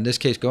panels are, in this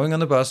case, going on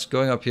the bus,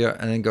 going up here,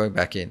 and then going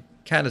back in.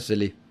 Kind of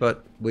silly,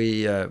 but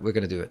we're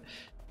going to do it.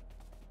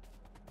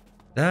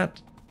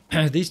 That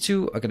these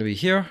two are going to be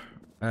here.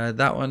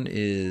 That one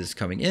is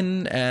coming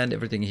in, and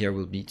everything here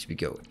will need to be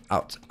going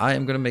out. I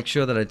am going to make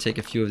sure that I take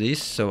a few of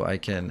these so I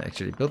can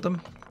actually build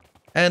them.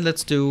 And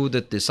let's do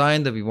the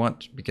design that we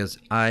want, because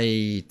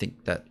I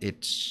think that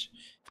it's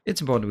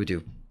important we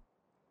do.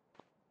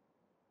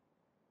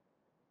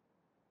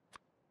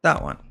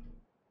 That one.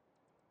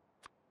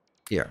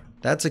 Here.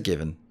 That's a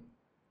given.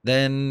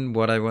 Then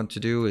what I want to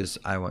do is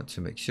I want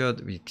to make sure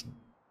that we can...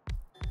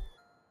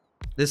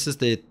 This is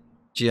the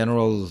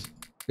general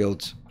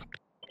build,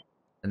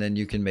 and then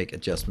you can make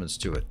adjustments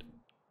to it.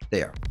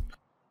 There.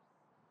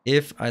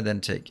 If I then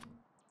take...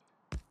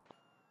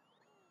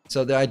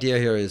 So the idea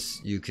here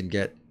is you can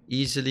get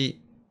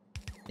easily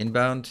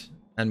inbound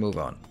and move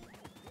on.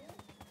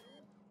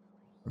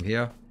 From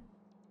here,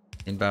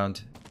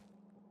 inbound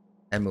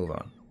and move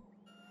on.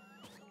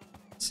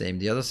 Same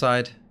the other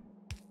side.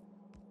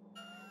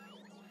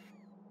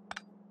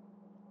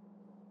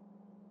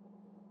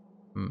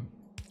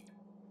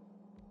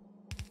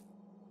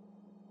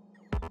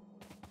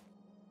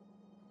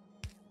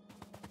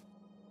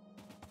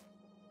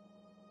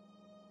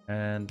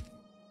 And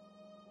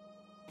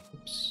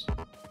oops.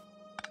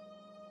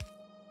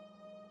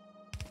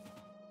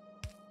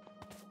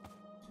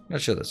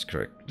 Not sure that's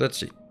correct. Let's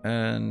see.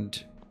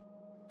 And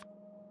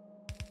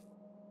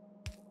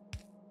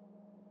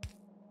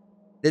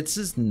this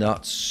is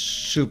not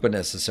super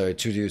necessary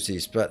to use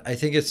these, but I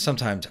think it's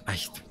sometimes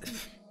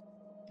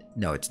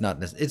no, it's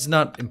not. It's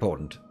not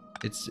important.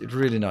 It's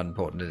really not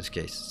important in this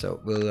case. So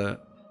we'll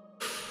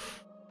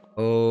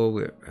Oh,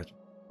 we're at,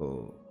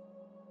 oh.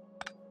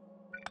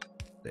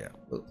 There.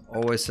 We'll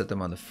always set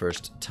them on the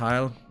first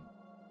tile.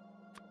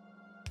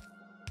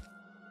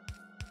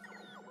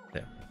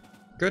 There.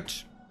 Good.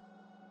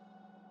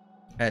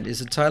 And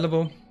is it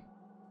tileable?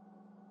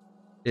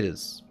 It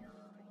is.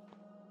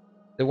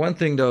 The one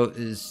thing though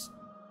is,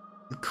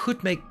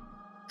 could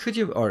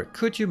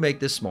you make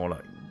this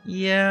smaller?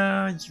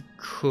 Yeah, you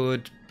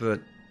could,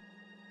 but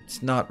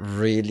it's not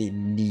really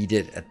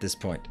needed at this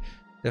point.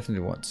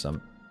 Definitely want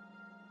some.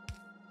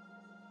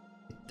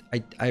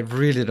 I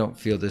really don't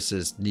feel this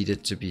is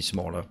needed to be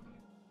smaller.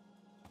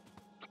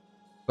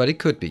 But it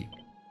could be,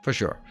 for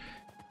sure.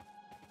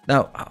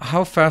 Now,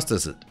 how fast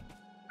is it?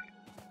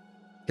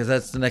 Because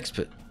that's the next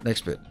bit.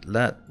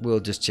 That we'll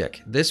just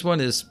check. This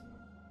one is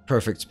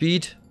perfect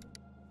speed.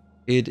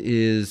 It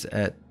is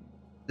at...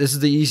 This is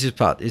the easiest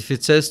part. If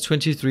it says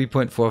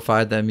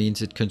 23.45, that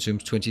means it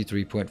consumes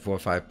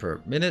 23.45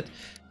 per minute.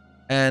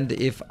 And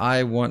if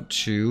I want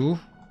to...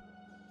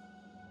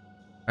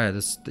 Alright,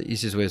 this is the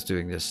easiest way of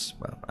doing this.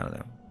 Well, I don't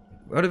know.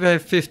 What if I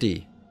have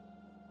 50?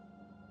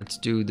 Let's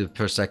do the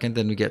per second.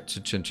 Then we get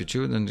to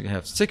 22. And then we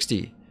have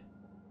 60.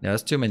 No,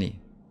 that's too many.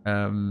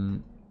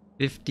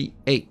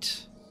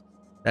 58.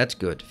 That's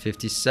good.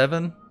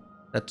 57.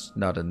 That's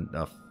not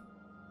enough.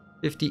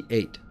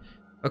 58.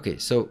 Okay,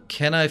 so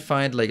can I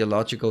find like a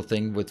logical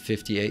thing with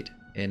 58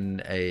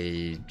 in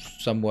a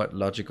somewhat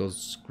logical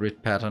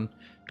grid pattern?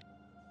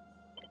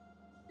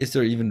 Is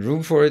there even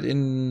room for it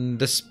in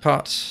this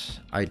part?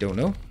 I don't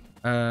know.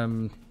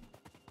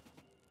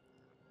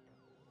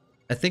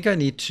 I think I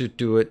need to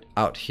do it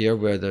out here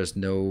where there's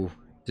no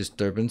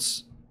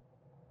disturbance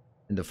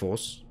in the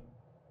force.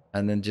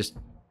 And then just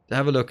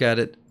have a look at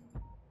it.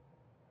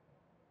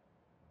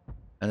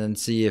 And then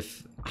see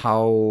if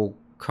how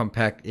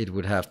compact it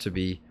would have to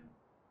be.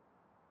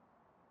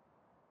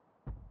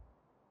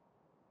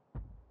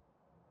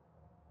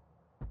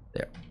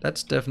 There.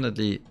 That's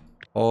definitely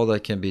all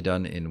that can be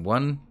done in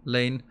one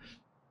lane.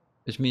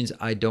 Which means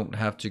I don't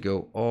have to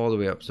go all the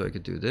way up. So I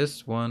could do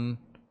this. 1,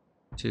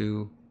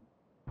 2,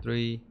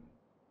 3,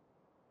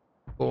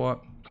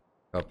 4.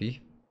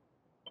 Copy.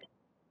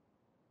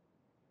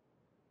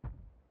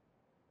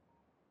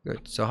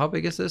 Good. So how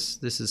big is this?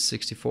 This is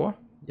 64.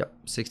 Yep,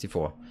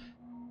 64.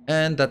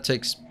 And that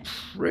takes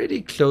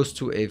pretty close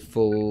to a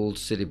full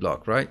city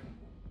block, right?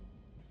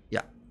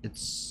 Yeah,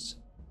 it's...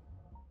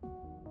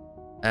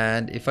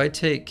 And if I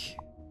take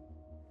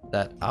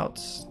that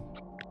out,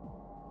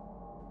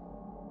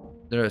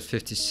 there is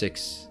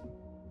 56.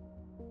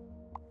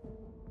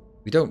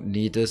 We don't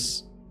need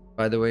this,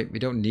 by the way. We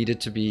don't need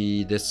it to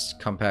be this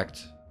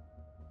compact.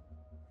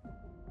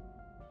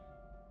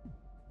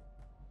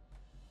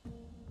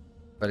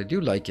 But I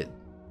do like it.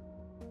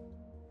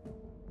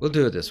 We'll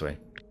do it this way.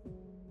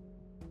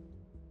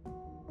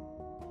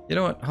 You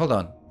know what? Hold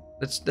on.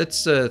 Let's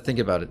think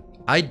about it.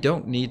 I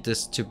don't need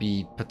this to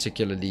be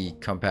particularly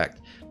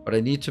compact, but I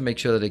need to make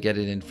sure that I get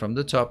it in from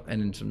the top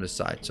and in from the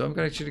side. So I'm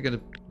actually going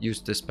to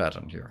use this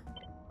pattern here.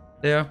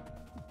 There.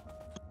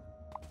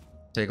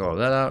 Take all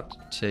that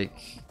out.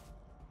 Take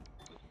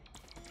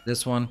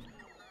this one.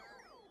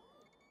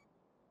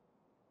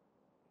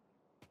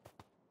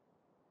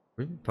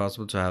 Would it be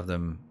possible to have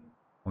them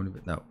only?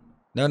 No.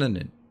 No.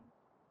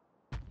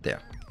 There.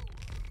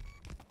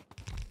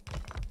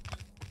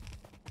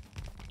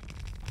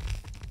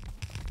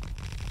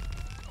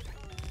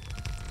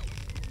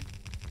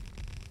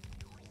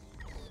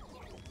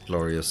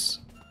 Glorious.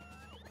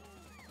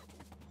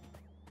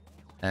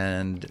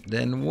 And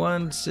then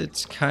once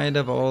it's kind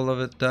of all of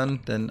it done,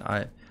 then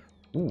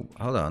ooh,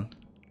 hold on.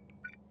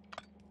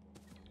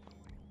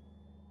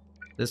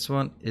 This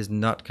one is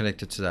not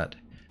connected to that.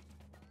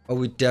 Oh,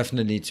 we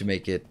definitely need to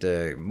make it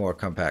more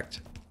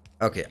compact.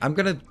 Okay, I'm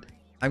gonna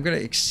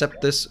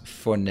accept this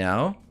for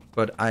now,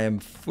 but I am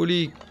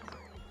fully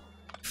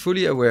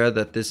aware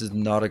that this is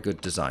not a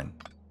good design.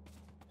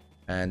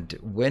 And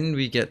when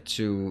we get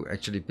to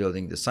actually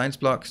building the science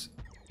blocks,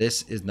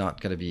 this is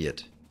not gonna be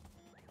it.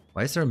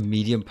 Why is there a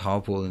medium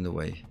power pole in the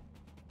way?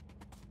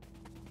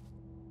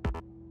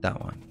 That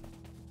one.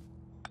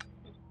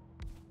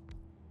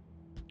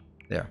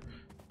 There.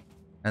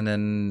 And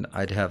then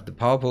I'd have the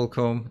power pole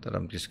comb that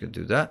I'm just gonna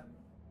do that.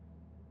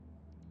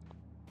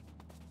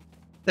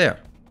 There.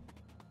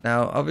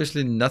 Now,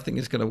 obviously nothing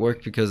is gonna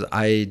work because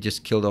I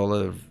just killed all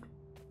the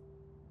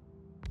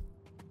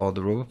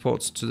robot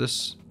ports to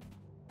this.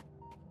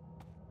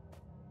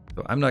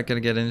 So I'm not gonna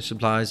get any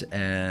supplies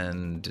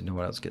and no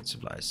one else gets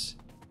supplies.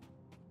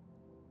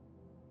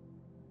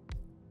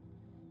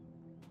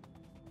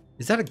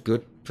 Is that a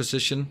good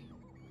position?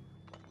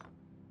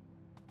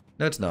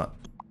 No, it's not.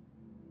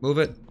 Move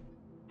it.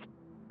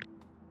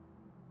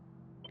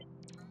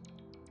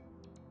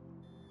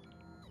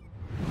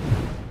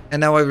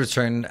 And now I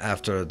return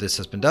after this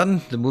has been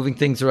done. The moving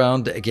things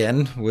around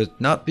again would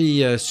not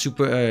be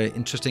super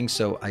interesting,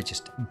 so I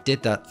just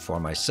did that for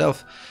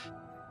myself.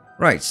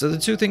 Right, so the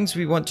two things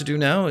we want to do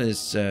now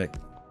is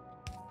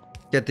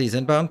get these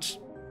inbound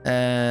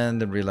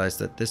and then realize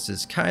that this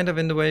is kind of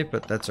in the way,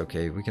 but that's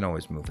okay. We can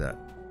always move that.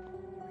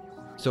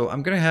 So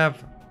I'm gonna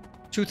have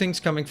 2 things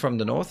coming from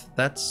the north.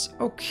 That's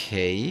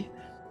okay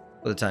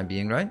for the time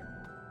being, right?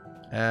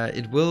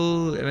 It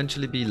will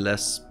eventually be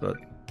less, but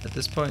at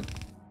this point...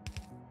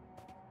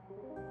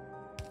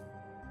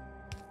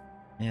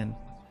 And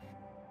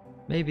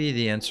maybe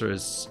the answer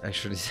is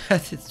actually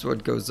that it's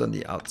what goes on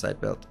the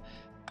outside belt.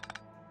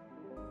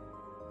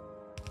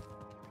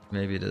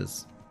 Maybe it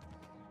is.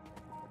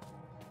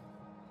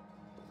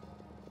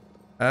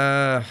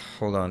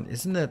 Hold on.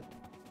 Isn't it?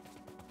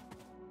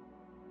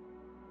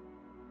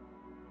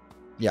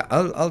 Yeah,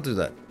 I'll do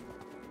that.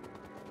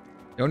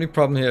 The only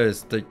problem here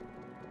is the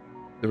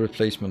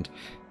replacement.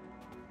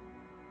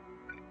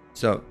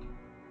 So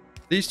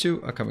these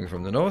 2 are coming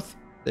from the north.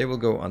 They will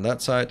go on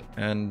that side,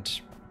 and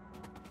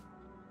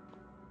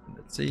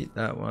let's see,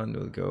 that one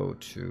will go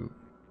to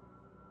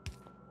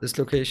this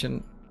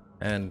location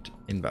and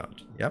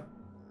inbound. Yep.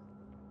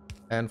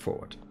 And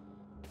forward.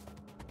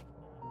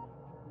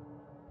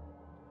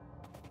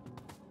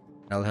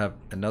 I'll have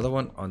another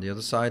one on the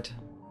other side,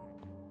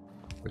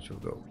 which will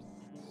go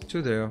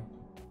to there.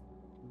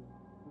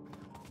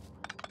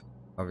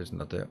 Obviously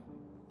not there.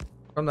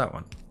 From that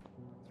one.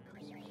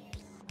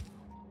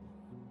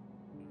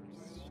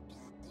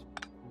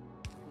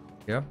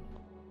 Yeah.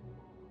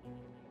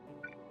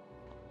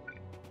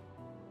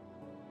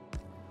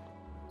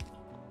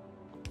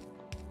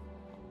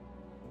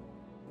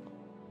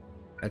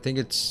 I think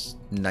it's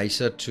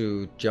nicer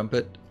to jump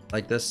it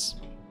like this.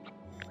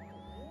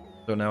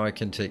 So now I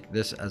can take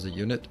this as a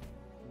unit,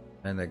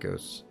 and that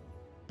goes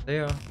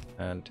there,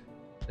 and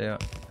there,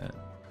 and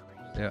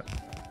there,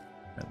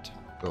 and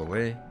go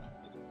away.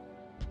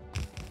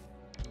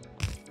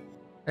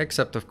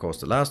 Except, of course,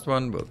 the last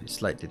one will be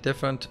slightly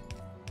different,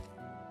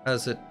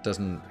 as it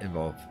doesn't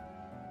involve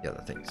the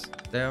other things.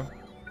 There.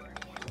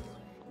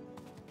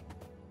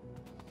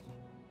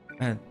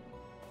 And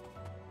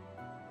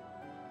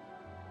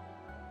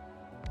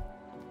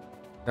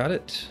got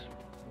it.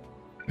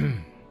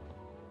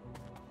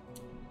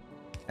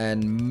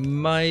 And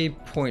my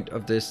point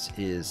of this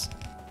is,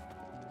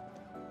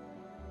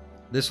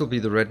 this will be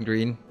the red and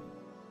green,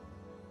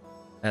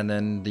 and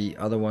then the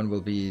other one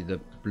will be the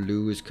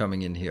blue is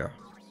coming in here.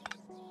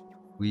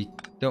 We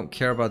don't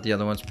care about the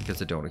other ones because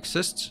they don't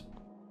exist.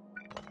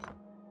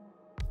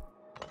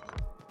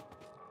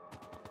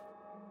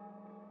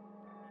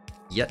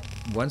 Yet,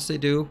 once they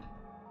do,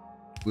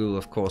 we will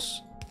of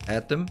course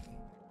add them.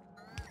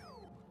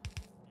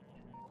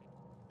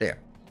 There.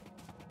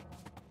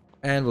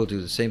 And we'll do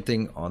the same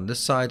thing on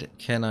this side.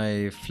 Can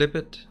I flip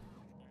it?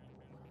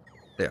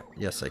 There.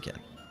 Yes, I can.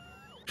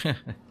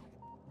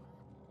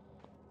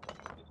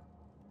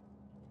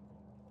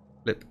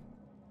 Flip.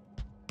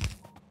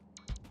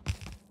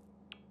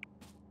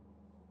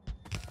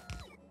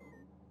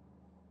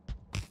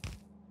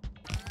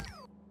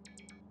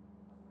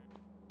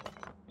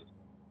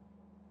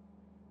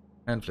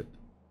 And flip.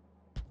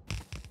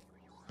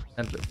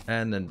 And flip.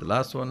 And then the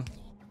last one.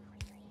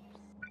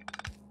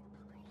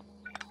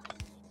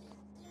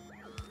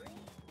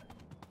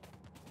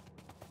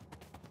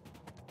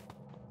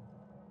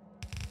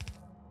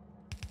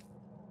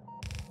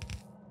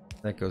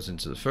 That goes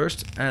into the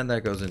first, and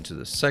that goes into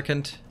the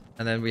second.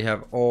 And then we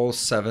have all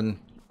 7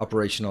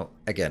 operational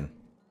again.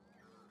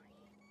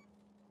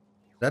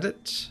 Is that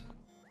it?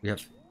 We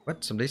have,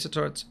 what? Some laser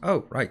turrets?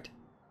 Oh, right.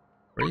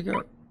 Where you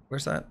go?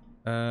 Where's that?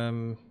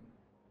 Oh.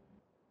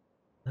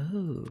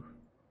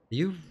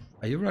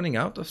 Are you running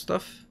out of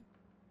stuff?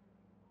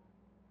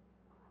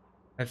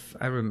 I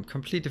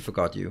completely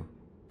forgot you.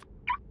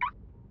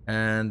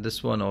 And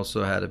this one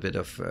also had a bit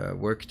of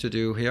work to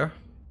do here.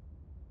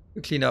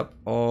 We clean up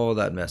all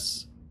that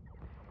mess.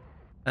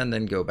 And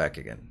then go back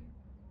again.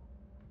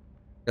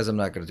 Because I'm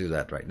not going to do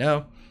that right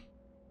now.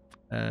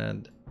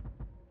 And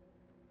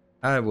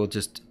I will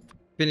just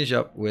finish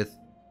up with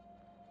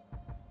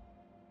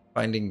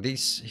finding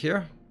these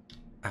here.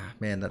 Ah,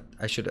 man, that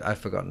I've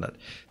forgotten that.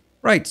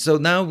 Right, so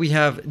now we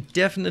have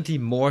definitely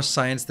more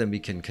science than we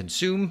can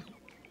consume.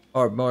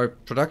 Or more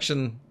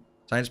production,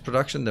 science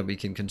production than we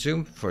can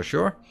consume, for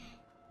sure.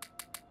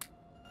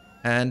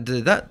 And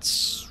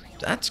that's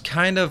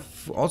kind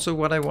of also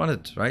what I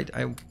wanted, right?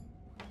 I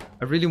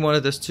really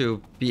wanted this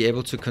to be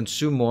able to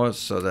consume more,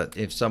 so that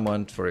if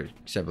someone, for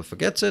example,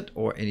 forgets it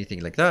or anything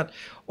like that,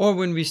 or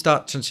when we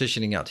start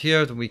transitioning out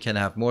here, then we can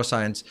have more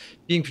science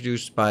being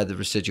produced by the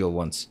residual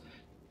ones.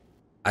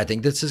 I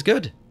think this is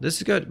good. This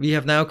is good. We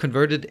have now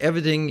converted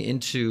everything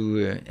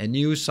into a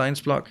new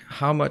science block.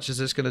 How much is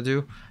this going to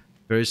do?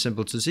 Very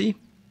simple to see.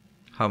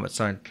 How much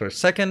science per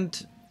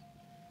second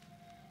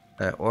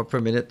or per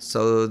minute.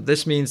 So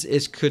this means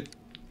it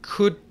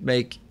could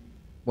make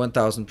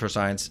 1,000 per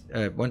science,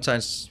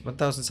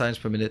 1,000 science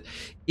per minute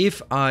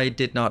if I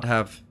did not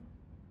have,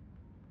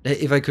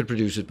 if I could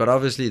produce it. But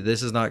obviously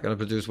this is not going to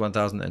produce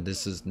 1,000, and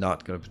this is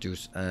not going to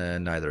produce,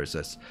 neither is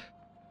this.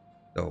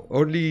 So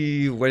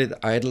only when it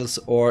idles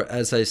or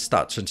as I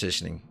start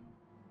transitioning.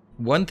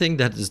 One thing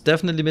that is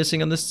definitely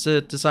missing on this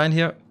design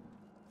here.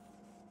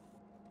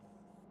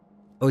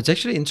 Oh, it's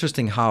actually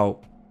interesting how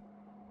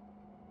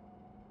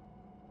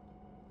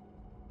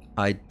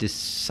I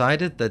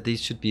decided that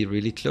these should be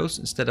really close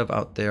instead of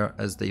out there,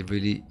 as they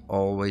really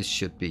always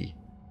should be.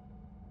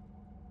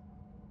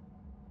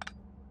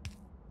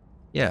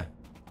 Yeah,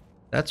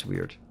 that's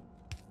weird.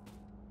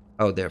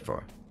 Oh,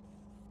 therefore.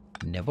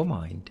 Never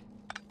mind.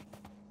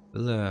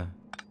 We'll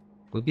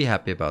be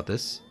happy about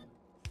this.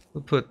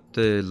 We'll put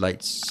the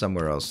lights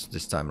somewhere else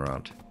this time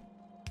around.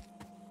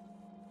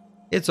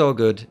 It's all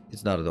good.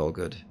 It's not at all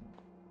good.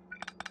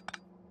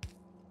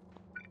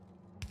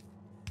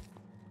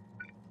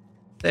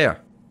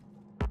 There.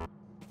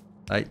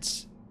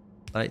 Lights.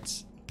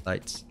 Lights.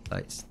 Lights.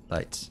 Lights.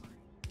 Lights.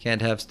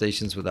 Can't have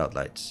stations without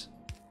lights.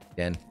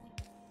 Again.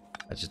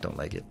 I just don't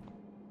like it.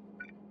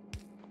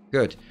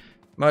 Good.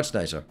 Much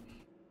nicer.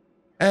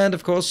 And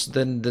of course,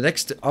 then the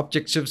next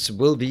objectives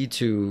will be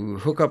to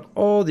hook up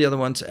all the other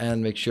ones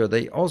and make sure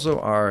they also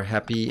are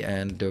happy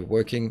and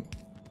working.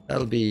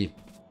 That'll be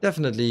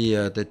definitely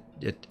a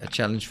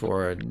challenge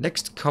for our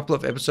next couple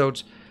of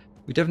episodes.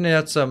 We definitely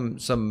had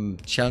some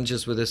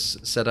challenges with this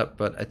setup,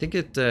 but I think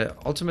it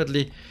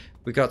ultimately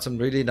we got some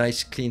really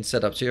nice clean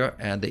setups here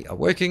and they are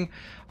working.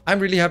 I'm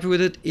really happy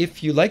with it.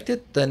 If you liked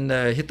it, then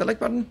hit the like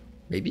button.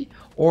 Maybe.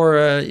 Or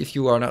if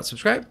you are not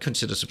subscribed,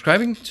 consider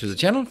subscribing to the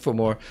channel for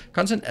more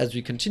content as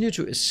we continue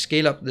to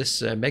scale up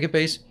this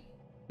Megabase.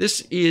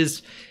 This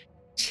is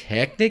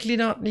technically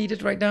not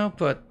needed right now,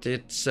 but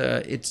it's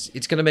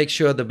going to make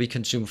sure that we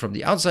consume from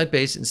the outside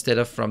base instead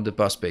of from the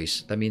bus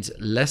base. That means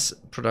less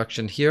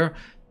production here,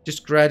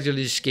 just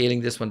gradually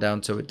scaling this one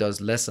down so it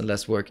does less and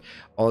less work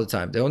all the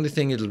time. The only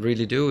thing it'll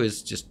really do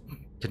is just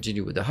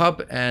continue with the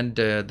hub and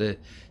the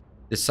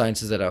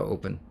sciences that are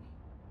open.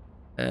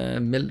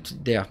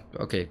 Yeah,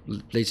 okay,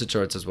 laser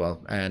turrets as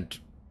well, and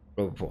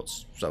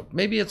roboports. So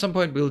maybe at some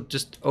point we'll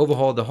just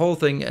overhaul the whole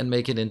thing and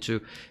make it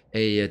into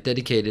a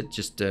dedicated,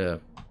 just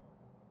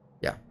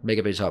yeah,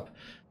 Megabase hub.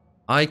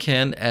 I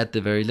can at the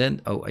very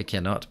end. Oh, I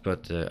cannot,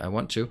 but I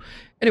want to.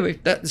 Anyway,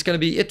 that is going to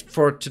be it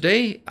for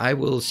today. I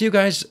will see you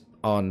guys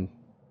on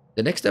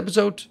the next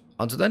episode.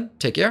 Until then,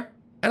 take care,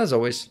 and as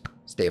always,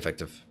 stay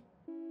effective.